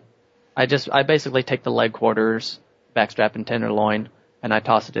 and I basically take the leg quarters, backstrap and tenderloin, and I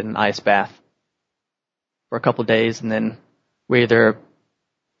toss it in an ice bath for a couple days, and then we either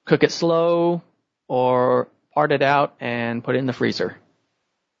cook it slow or part it out and put it in the freezer.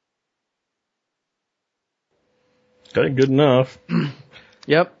 Okay, good enough.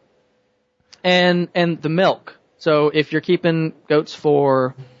 Yep. And the milk. So if you're keeping goats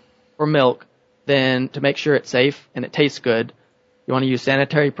for milk, then to make sure it's safe and it tastes good, you want to use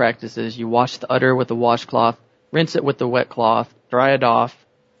sanitary practices. You wash the udder with a washcloth, rinse it with the wet cloth, dry it off.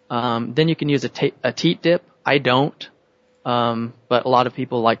 Then you can use a teat dip. I don't. But a lot of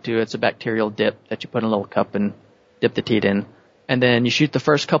people like to. It's a bacterial dip that you put in a little cup and dip the teat in. And then you shoot the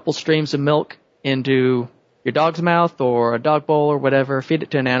first couple streams of milk into your dog's mouth or a dog bowl or whatever. Feed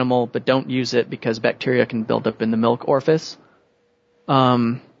it to an animal, but don't use it because bacteria can build up in the milk orifice.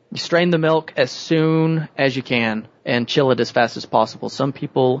 You strain the milk as soon as you can and chill it as fast as possible. Some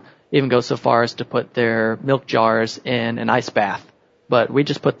people even go so far as to put their milk jars in an ice bath. But we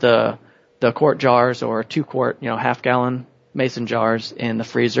just put the quart jars or 2-quart, half-gallon mason jars in the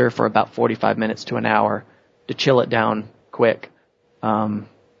freezer for about 45 minutes to an hour to chill it down quick.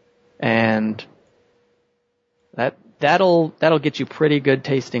 And that'll get you pretty good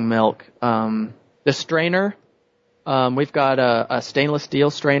tasting milk. The strainer, we've got a stainless steel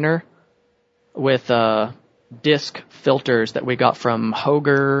strainer with disc filters that we got from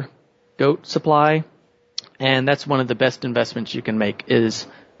Hoger Goat Supply, and that's one of the best investments you can make is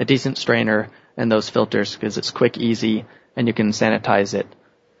a decent strainer and those filters because it's quick, easy, and you can sanitize it.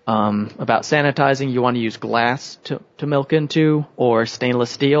 About sanitizing, you want to use glass to milk into or stainless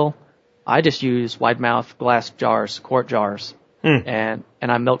steel. I just use wide mouth glass jars, quart jars, and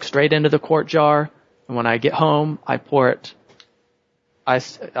I milk straight into the quart jar. And when I get home, I pour it. I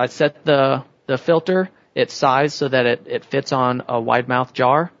set the filter, its size so that it fits on a wide mouth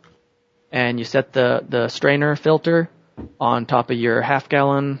jar, and you set the strainer filter on top of your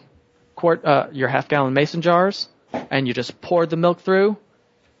half-gallon mason jars, and you just pour the milk through.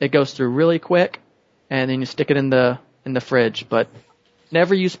 It goes through really quick, and then you stick it in the fridge. But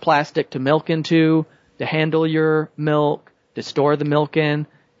never use plastic to milk into, to handle your milk, to store the milk in.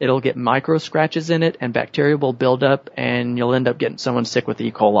 It'll get micro scratches in it, and bacteria will build up, and you'll end up getting someone sick with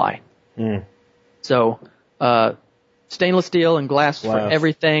E. coli. So, stainless steel and glass for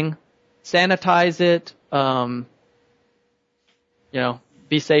everything. Sanitize it.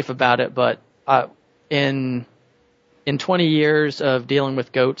 Be safe about it. But in 20 years of dealing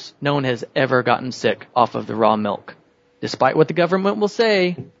with goats, no one has ever gotten sick off of the raw milk. Despite what the government will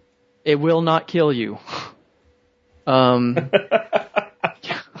say, it will not kill you.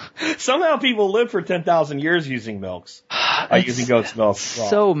 Somehow people live for 10,000 years using milks. Using goat's milk. Wow.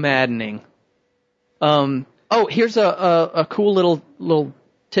 So maddening. Here's a cool little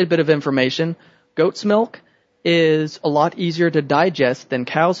tidbit of information. Goat's milk is a lot easier to digest than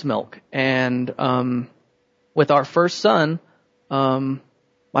cow's milk. And with our first son,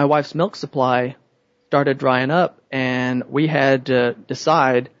 my wife's milk supply started drying up, and we had to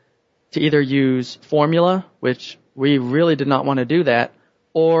decide to either use formula, which we really did not want to do that,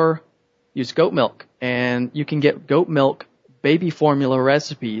 or use goat milk. And you can get goat milk baby formula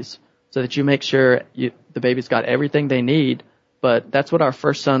recipes so that you make sure the baby's got everything they need. But that's what our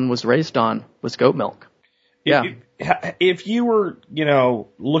first son was raised on, was goat milk. Yeah. If you were,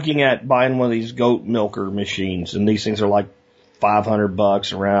 looking at buying one of these goat milker machines, and these things are like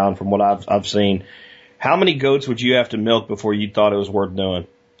 $500 around from what I've seen, how many goats would you have to milk before you thought it was worth doing?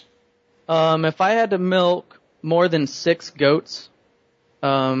 If I had to milk more than 6 goats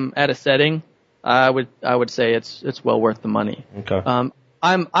at a setting, I would say it's well worth the money. Okay.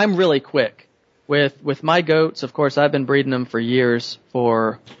 I'm really quick with my goats. Of course, I've been breeding them for years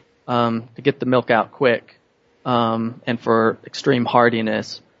to get the milk out quick, and for extreme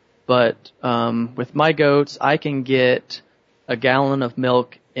hardiness. But with my goats, I can get a gallon of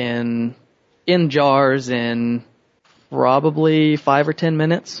milk in jars in probably 5 or 10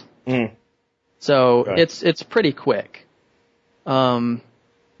 minutes. Mm. So okay. It's pretty quick.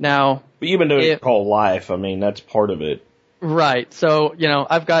 Now, but you've been doing it your whole life. I mean, that's part of it. Right. So,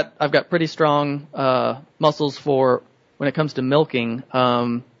 I've got pretty strong muscles for when it comes to milking.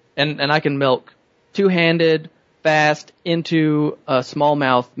 And I can milk two-handed, fast, into a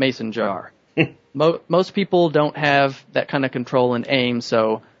smallmouth mason jar. Most people don't have that kind of control and aim,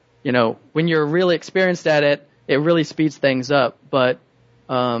 so, when you're really experienced at it, it really speeds things up. But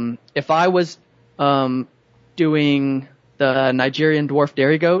if I was doing the Nigerian dwarf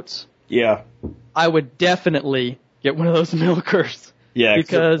dairy goats, yeah, I would definitely get one of those milkers. Yeah,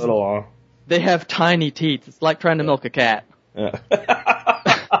 because they have tiny teeth. It's like trying to milk a cat. Yeah.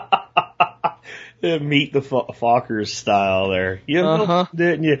 Meet the Fockers style there.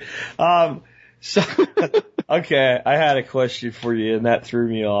 Didn't you? So, okay, I had a question for you, and that threw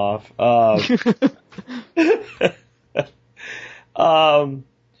me off.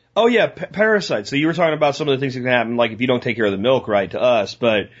 Oh yeah, parasites. So you were talking about some of the things that can happen, like if you don't take care of the milk right to us,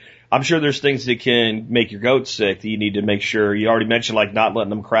 but I'm sure there's things that can make your goats sick that you need to make sure. You already mentioned like not letting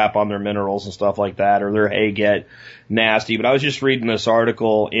them crap on their minerals and stuff like that, or their hay get nasty. But I was just reading this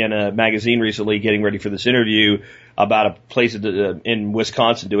article in a magazine recently, getting ready for this interview, about a place in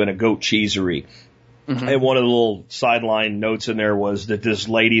Wisconsin doing a goat cheesery. Mm-hmm. And one of the little sideline notes in there was that this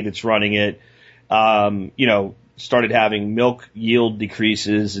lady that's running it, started having milk yield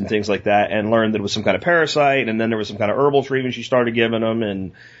decreases and things like that, and learned that it was some kind of parasite, and then there was some kind of herbal treatment she started giving them,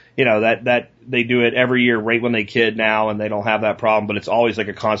 and that they do it every year right when they kid now, and they don't have that problem, but it's always like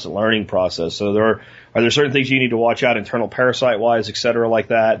a constant learning process. So are there certain things you need to watch out internal parasite wise, et cetera, like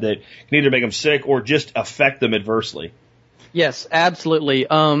that can either make them sick or just affect them adversely? Yes, absolutely.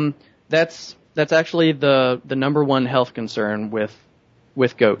 That's actually the number one health concern with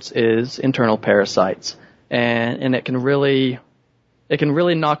goats is internal parasites. And it can really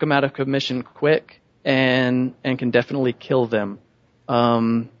knock them out of commission quick and can definitely kill them.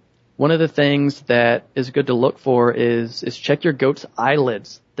 One of the things that is good to look for is check your goat's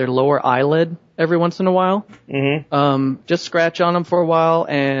eyelids, their lower eyelid, every once in a while. Mm-hmm. Just scratch on them for a while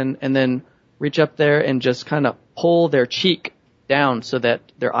and then reach up there and just kind of pull their cheek down so that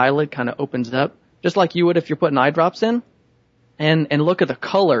their eyelid kind of opens up, just like you would if you're putting eye drops in. And look at the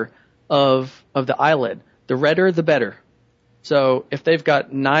color of the eyelid. The redder, the better. So if they've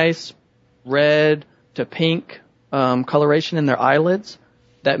got nice red to pink coloration in their eyelids,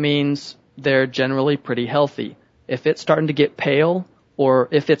 that means they're generally pretty healthy. If it's starting to get pale, or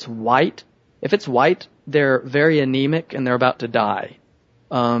if it's white, they're very anemic and they're about to die.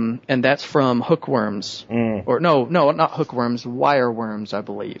 And that's from hookworms. Or no, not hookworms, wireworms, I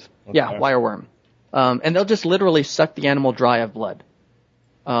believe. Okay. Yeah, wireworm. And they'll just literally suck the animal dry of blood.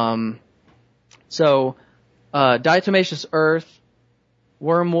 Diatomaceous earth,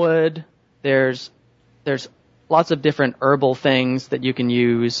 wormwood, there's lots of different herbal things that you can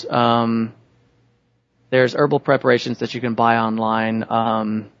use. There's herbal preparations that you can buy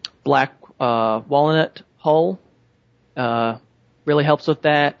online. Black walnut hull, really helps with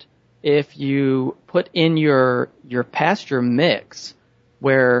that. If you put in your pasture mix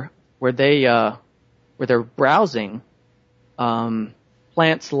where they're browsing,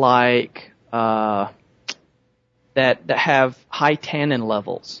 plants like that have high tannin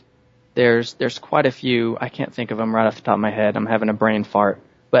levels. There's quite a few. I can't think of them right off the top of my head. I'm having a brain fart.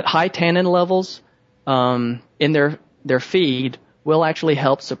 But high tannin levels in their feed will actually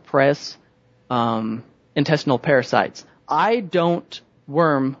help suppress intestinal parasites. I don't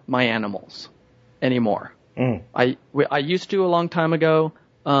worm my animals anymore. I used to a long time ago.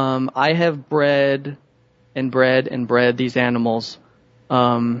 I have bred these animals.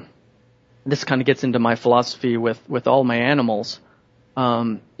 This kind of gets into my philosophy with all my animals.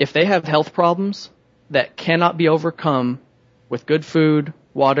 If they have health problems that cannot be overcome with good food,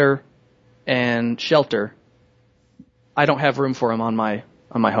 water, and shelter, I don't have room for them on my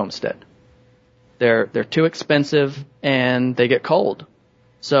homestead. They're too expensive and they get cold.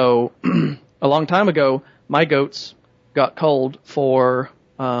 So a long time ago, my goats got cold for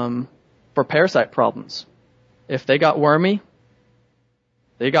parasite problems. If they got wormy,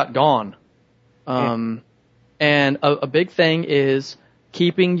 they got gone. And a big thing is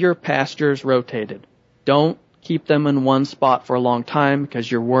keeping your pastures rotated. Don't keep them in one spot for a long time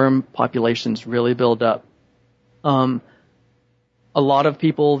because your worm populations really build up. A lot of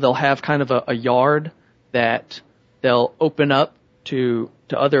people, they'll have kind of a yard that they'll open up to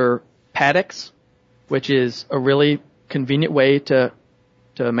other paddocks, which is a really convenient way to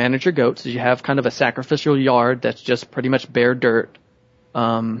manage your goats. You have kind of a sacrificial yard that's just pretty much bare dirt.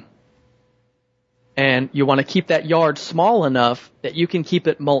 And you want to keep that yard small enough that you can keep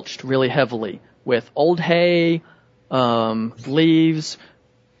it mulched really heavily with old hay, leaves,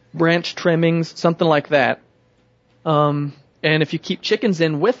 branch trimmings, something like that. And if you keep chickens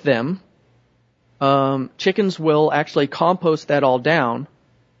in with them, chickens will actually compost that all down,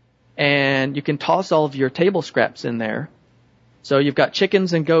 and you can toss all of your table scraps in there. So you've got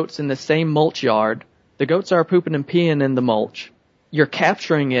chickens and goats in the same mulch yard. The goats are pooping and peeing in the mulch. You're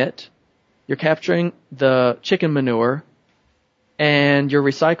capturing it. You're capturing the chicken manure, and you're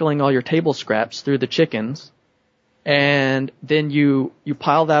recycling all your table scraps through the chickens. And then you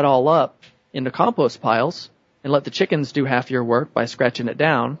pile that all up into compost piles and let the chickens do half your work by scratching it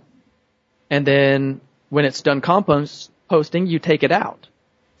down. And then when it's done composting, you take it out.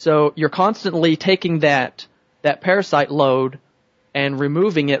 So you're constantly taking that parasite load and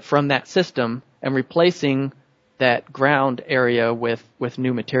removing it from that system and replacing that ground area with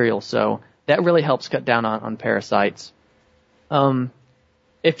new material. So that really helps cut down on parasites.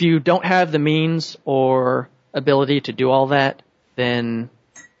 If you don't have the means or ability to do all that, then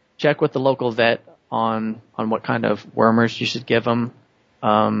check with the local vet on what kind of wormers you should give them.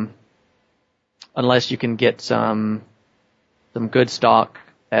 Unless you can get some good stock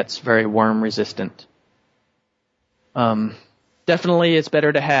that's very worm resistant. Definitely it's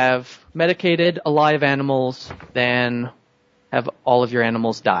better to have medicated alive animals than have all of your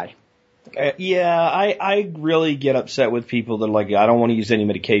animals die. Yeah, I really get upset with people that are like, I don't want to use any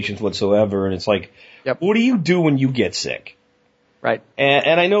medications whatsoever. And it's like, Yep. What do you do when you get sick? Right.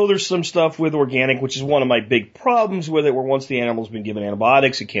 And I know there's some stuff with organic, which is one of my big problems with it, where once the animal's been given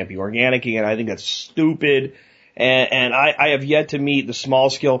antibiotics, it can't be organic again. I think that's stupid. And I have yet to meet the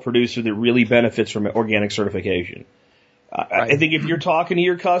small-scale producer that really benefits from organic certification. Right. I think if you're talking to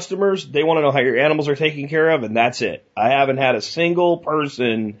your customers, they want to know how your animals are taken care of, and that's it. I haven't had a single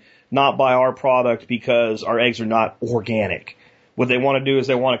person not buy our product because our eggs are not organic. What they want to do is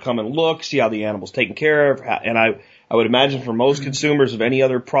they want to come and look, see how the animal's taken care of, and I would imagine for most consumers of any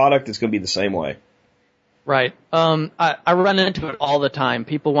other product, it's going to be the same way. Right. I run into it all the time.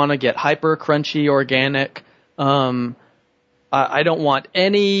 People want to get hyper crunchy organic. I don't want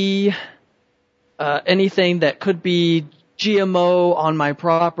anything that could be GMO on my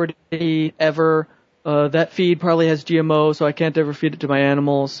property ever. That feed probably has GMO, so I can't ever feed it to my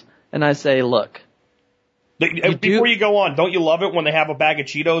animals. And I say, look. Before you go on, don't you love it when they have a bag of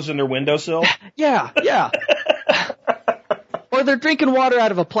Cheetos in their windowsill? Yeah. Or they're drinking water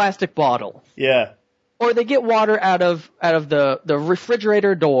out of a plastic bottle. Yeah. Or they get water out of the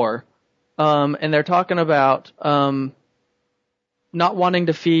refrigerator door, and they're talking about not wanting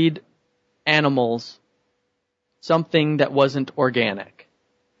to feed animals something that wasn't organic.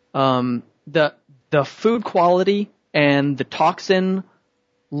 The food quality and the toxin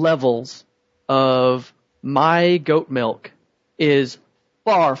levels of my goat milk is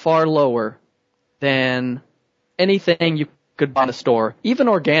far, far lower than anything you could buy in a store, even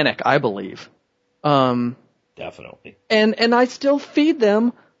organic, I believe. Definitely. And I still feed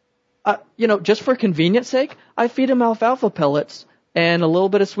them just for convenience sake, I feed them alfalfa pellets and a little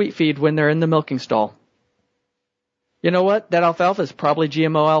bit of sweet feed when they're in the milking stall. You know what? That alfalfa is probably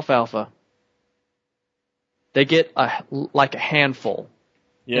GMO alfalfa. They get like a handful.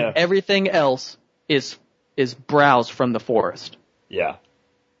 Yeah. And everything else is browse from the forest. Yeah.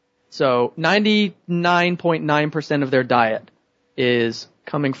 So 99.9% of their diet is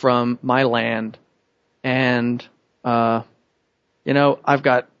coming from my land, and I've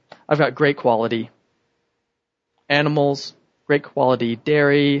got great quality animals, great quality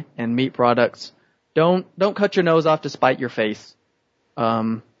dairy and meat products. Don't cut your nose off to spite your face.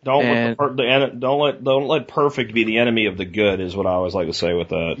 Don't let perfect be the enemy of the good, is what I always like to say with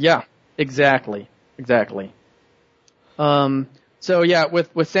that. Yeah, exactly. So yeah,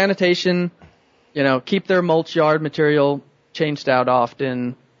 with sanitation, keep their mulch yard material changed out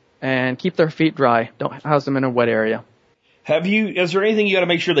often, and keep their feet dry. Don't house them in a wet area. Is there anything you got to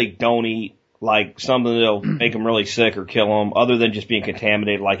make sure they don't eat, like something that'll make them really sick or kill them, other than just being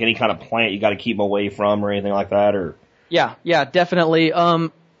contaminated, like any kind of plant you got to keep them away from or anything like that? Or yeah, definitely.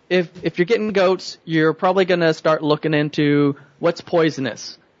 If you're getting goats, you're probably going to start looking into what's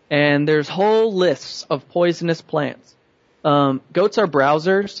poisonous, and there's whole lists of poisonous plants. Goats are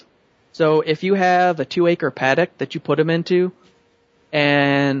browsers, so if you have a 2-acre paddock that you put them into,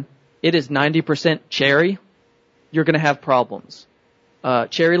 and it is 90% cherry, you're going to have problems.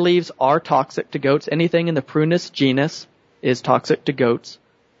 Cherry leaves are toxic to goats. Anything in the Prunus genus is toxic to goats.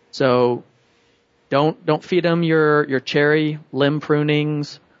 So don't feed them your cherry limb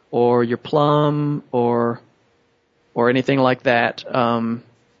prunings or your plum or anything like that.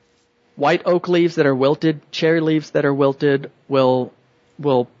 White oak leaves that are wilted, cherry leaves that are wilted will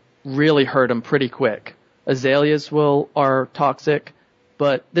really hurt them pretty quick. Azaleas are toxic,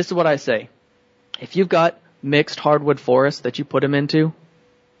 but this is what I say. If you've got mixed hardwood forest that you put them into,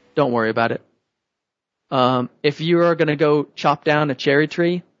 don't worry about it. If you are going to go chop down a cherry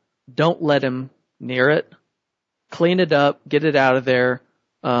tree, don't let them near it. Clean it up, get it out of there,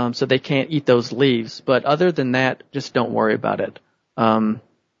 so they can't eat those leaves. But other than that, just don't worry about it.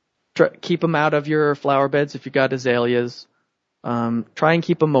 Keep them out of your flower beds if you got azaleas. Try and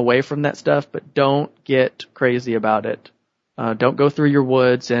keep them away from that stuff, but don't get crazy about it. Don't go through your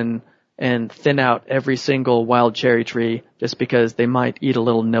woods and thin out every single wild cherry tree just because they might eat a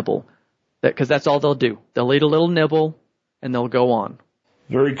little nibble. Because that's all they'll do. They'll eat a little nibble and they'll go on.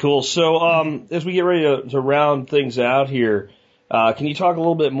 Very cool. So as we get ready to round things out here, can you talk a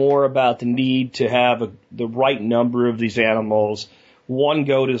little bit more about the need to have the right number of these animals? 1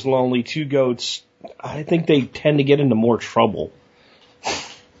 goat is lonely. 2 goats, I think they tend to get into more trouble.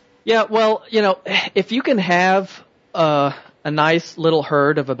 Yeah, well, if you can have a nice little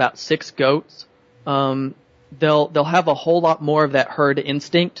herd of about 6 goats, they'll have a whole lot more of that herd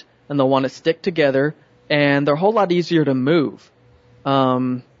instinct, and they'll want to stick together, and they're a whole lot easier to move.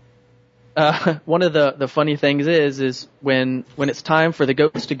 One of the funny things is when it's time for the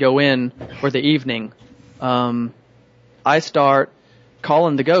goats to go in for the evening, I start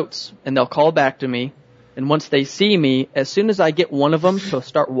calling the goats, and they'll call back to me, and once they see me, as soon as I get one of them to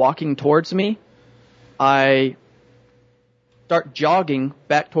start walking towards me, I start jogging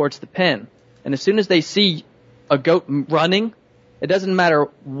back towards the pen. And as soon as they see a goat running, it doesn't matter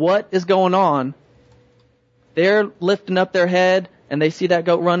what is going on, they're lifting up their head and they see that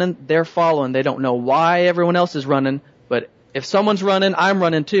goat running, they're following. They don't know why everyone else is running, but if someone's running, I'm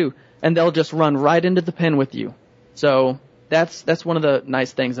running too, and they'll just run right into the pen with you. So that's one of the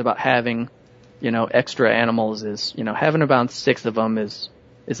nice things about having, extra animals is, having about 6 of them is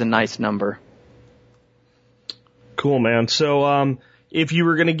a nice number. Cool, man. So, if you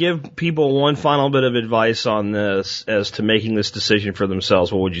were going to give people one final bit of advice on this as to making this decision for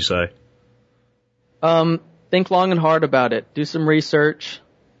themselves, what would you say? Think long and hard about it. Do some research.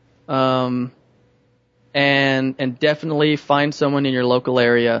 And definitely find someone in your local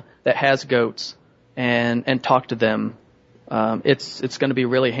area that has goats and talk to them. It's going to be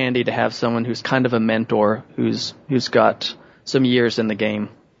really handy to have someone who's kind of a mentor, who's got some years in the game.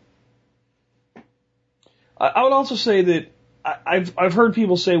 I would also say that I've heard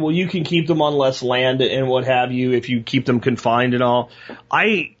people say, well, you can keep them on less land and what have you if you keep them confined and all.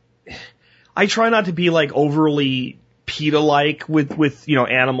 I try not to be like overly PETA-like with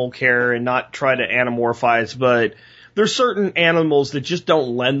animal care and not try to anamorphize, but there's certain animals that just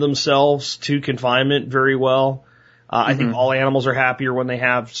don't lend themselves to confinement very well. I think all animals are happier when they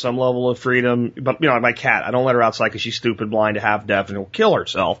have some level of freedom. But, my cat, I don't let her outside because she's stupid, blind, to half deaf, and will kill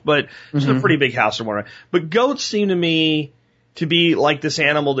herself. But she's a pretty big house to run around. But goats seem to me to be like this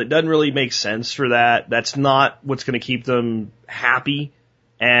animal that doesn't really make sense for that. That's not what's going to keep them happy.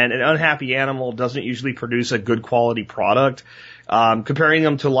 And an unhappy animal doesn't usually produce a good quality product. Comparing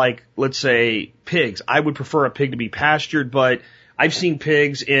them to, like, let's say pigs, I would prefer a pig to be pastured, but I've seen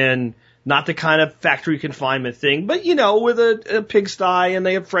pigs in not the kind of factory confinement thing, but, you know, with a pigsty, and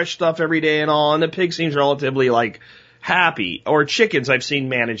they have fresh stuff every day and all, and the pig seems relatively, like, happy. Or chickens I've seen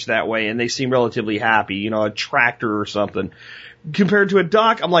managed that way, and they seem relatively happy, you know, a tractor or something. Compared to a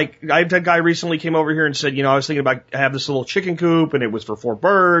duck, I'm like, I had a guy recently came over here and said, you know, I was thinking about, I have this little chicken coop, and it was for 4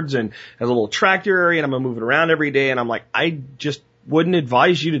 birds, and has a little tractor area, and I'm gonna move it around every day, and I'm like, I just wouldn't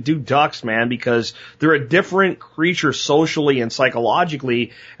advise you to do ducks, man, because they're a different creature socially and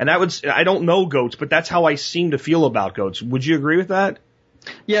psychologically, and I don't know goats, but that's how I seem to feel about goats. Would you agree with that?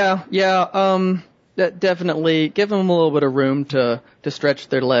 Yeah, that definitely give them a little bit of room to stretch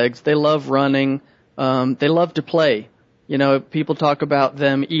their legs. They love running. They love to play. You know, people talk about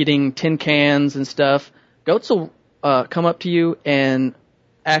them eating tin cans and stuff. Goats will come up to you and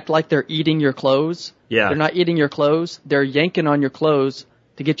act like they're eating your clothes. Yeah. They're not eating your clothes. They're yanking on your clothes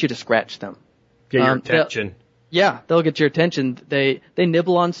to get you to scratch them. Get your attention. They'll get your attention. They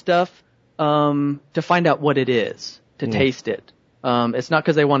nibble on stuff to find out what it is, to taste it. It's not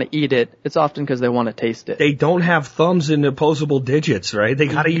because they want to eat it. It's often because they want to taste it. They don't have thumbs and opposable digits, right? They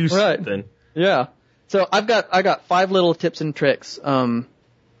got to use something. Yeah. So I got 5 little tips and tricks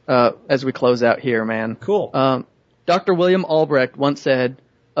as we close out here, man. Cool. Dr. William Albrecht once said,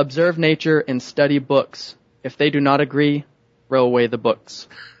 "Observe nature and study books. If they do not agree, throw away the books."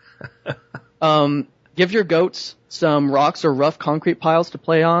 Give your goats some rocks or rough concrete piles to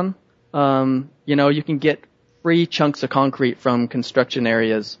play on. You know, you can get free chunks of concrete from construction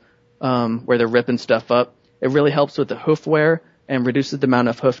areas where they're ripping stuff up. It really helps with the hoof wear and reduces the amount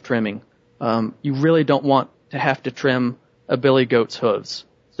of hoof trimming. You really don't want to have to trim a billy goat's hooves.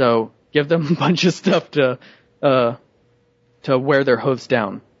 So give them a bunch of stuff to wear their hooves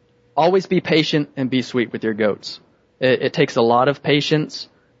down. Always be patient and be sweet with your goats. It takes a lot of patience.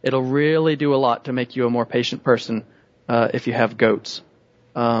 It'll really do a lot to make you a more patient person if you have goats.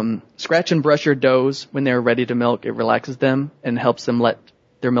 Scratch and brush your does when they're ready to milk. It relaxes them and helps them let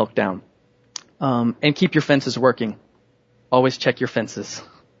their milk down. And keep your fences working. Always check your fences.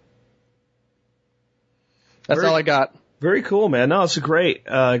 That's all I got. Very cool, man. No, it's a great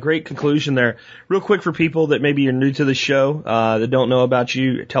conclusion there. Real quick for people that maybe you're new to the show, that don't know about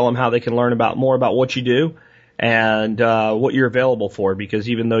you, tell them how they can learn more about what you do and what you're available for. Because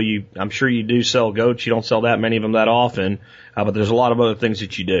even though I'm sure you do sell goats, you don't sell that many of them that often, but there's a lot of other things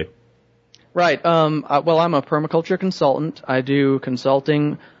that you do. Right. Well, I'm a permaculture consultant. I do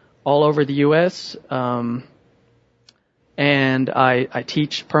consulting all over the U.S., and I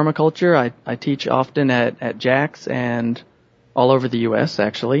teach permaculture. I teach often at Jack's and all over the U.S.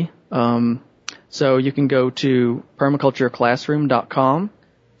 actually. So you can go to permacultureclassroom.com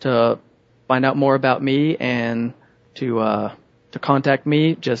to find out more about me and to contact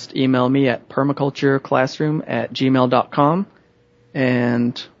me. Just email me at permacultureclassroom@gmail.com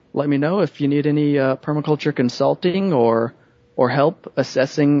and let me know if you need any permaculture consulting or help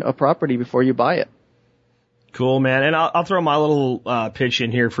assessing a property before you buy it. Cool, man. And I'll throw my little pitch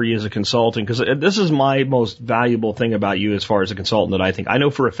in here for you as a consultant, because this is my most valuable thing about you as far as a consultant that I think. I know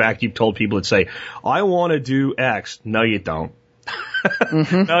for a fact you've told people that say, I want to do X. No, you don't.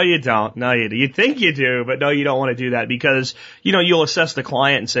 Mm-hmm. No, you don't. No, you do. You think you do, but no, you don't want to do that because, you know, you'll assess the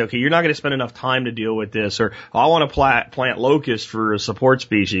client and say, okay, you're not going to spend enough time to deal with this, or I want to plant locust for a support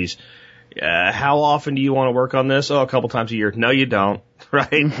species. How often do you want to work on this? Oh, a couple times a year. No, you don't. Right?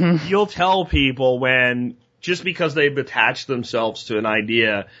 Mm-hmm. You'll tell people when, just because they've attached themselves to an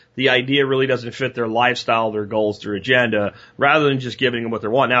idea, the idea really doesn't fit their lifestyle, their goals, their agenda, rather than just giving them what they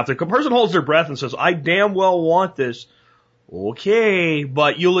want. Now, if the person holds their breath and says, I damn well want this, okay,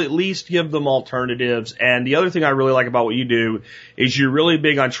 but you'll at least give them alternatives. And the other thing I really like about what you do is you're really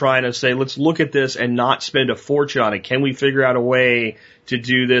big on trying to say, let's look at this and not spend a fortune on it. Can we figure out a way to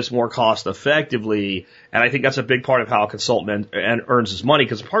do this more cost effectively? And I think that's a big part of how a consultant earns his money,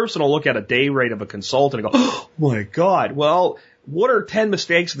 because a person will look at a day rate of a consultant and go, oh my God, well, what are 10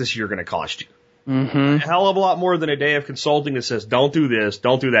 mistakes this year going to cost you? Mm-hmm. A hell of a lot more than a day of consulting that says, don't do this,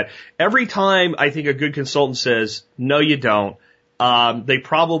 don't do that. Every time I think a good consultant says, no, you don't, they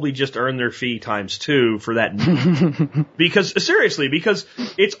probably just earn their fee times 2 for that. Because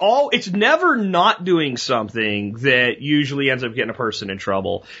it's never not doing something that usually ends up getting a person in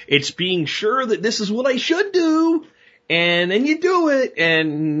trouble. It's being sure that this is what I should do, and then you do it,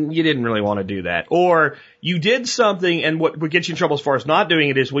 and you didn't really want to do that. Or you did something, and what gets you in trouble as far as not doing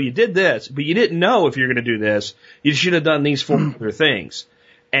it is, well, you did this, but you didn't know if you're going to do this. You should have done these 4 other things.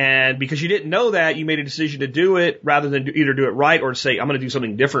 And because you didn't know that, you made a decision to do it rather than either do it right or say, I'm going to do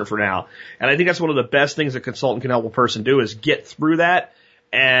something different for now. And I think that's one of the best things a consultant can help a person do is get through that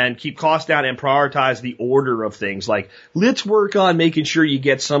and keep costs down and prioritize the order of things. Like, let's work on making sure you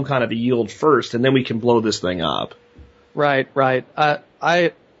get some kind of a yield first, and then we can blow this thing up. Right.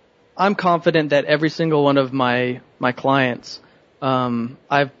 I'm confident that every single one of my clients,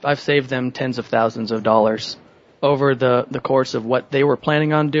 I've saved them tens of thousands of dollars over the course of what they were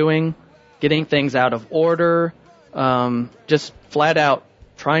planning on doing, getting things out of order, just flat out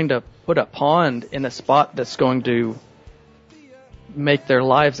trying to put a pond in a spot that's going to make their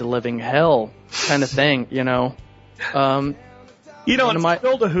lives a living hell kind of thing, you know. If you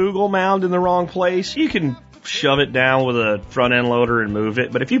build a hugel mound in the wrong place, you can shove it down with a front end loader and move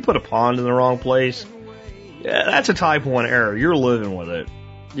it. But if you put a pond in the wrong place, yeah, that's a type 1 error. You're living with it.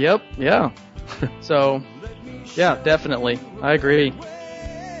 Yep, yeah. So, yeah, definitely. I agree.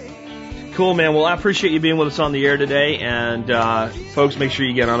 Cool, man. Well, I appreciate you being with us on the air today. And, folks, make sure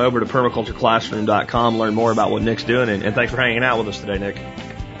you get on over to permacultureclassroom.com, learn more about what Nick's doing. And thanks for hanging out with us today, Nick.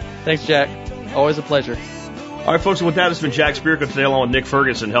 Thanks, Jack. Always a pleasure. All right, folks, and with that, it's been Jack Spirko today along with Nick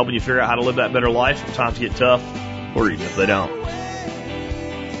Ferguson, helping you figure out how to live that better life when times get tough, or even if they don't.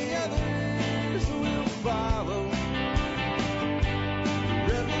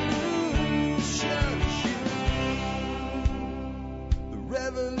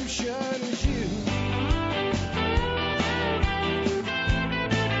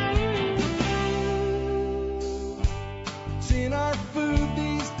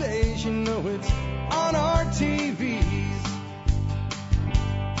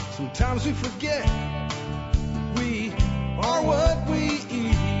 Sometimes we forget we are what we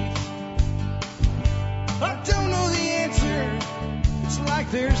eat. I don't know the answer. It's like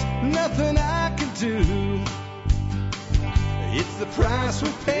there's nothing I can do. It's the price we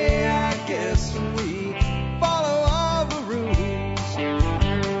pay, I guess, when we follow all the rules.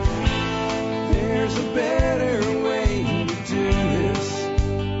 There's a better way to do this.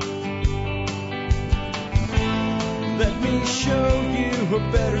 Let me show you a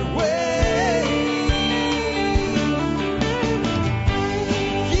better way.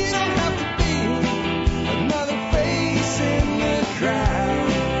 You don't have to be another face in the crowd.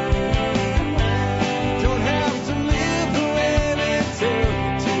 Don't have to live the way they tell you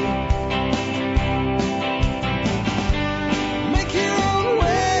to. Make your own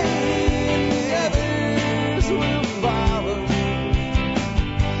way and the others will follow.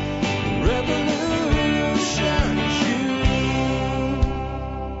 Revolution is you.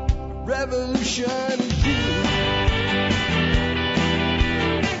 Revolution is you.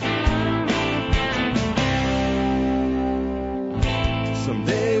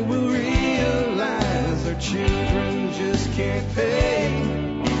 Someday we'll realize our children just can't pay.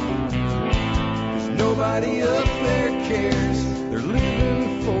 'Cause nobody up there cares. They're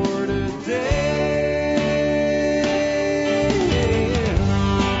living for today.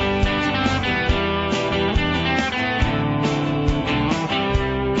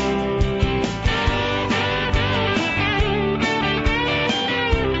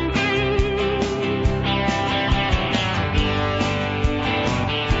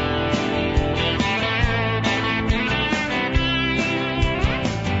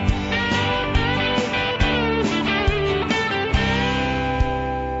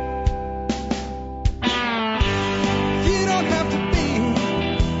 You don't have to be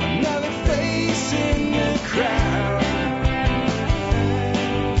another face in the crowd.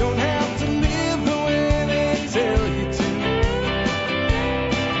 Don't have to live the way they tell you to.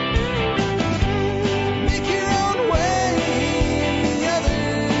 Make your own way and the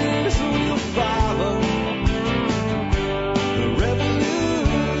others will follow. The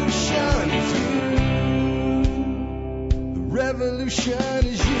revolution is you. The revolution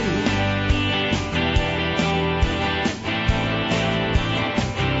is you.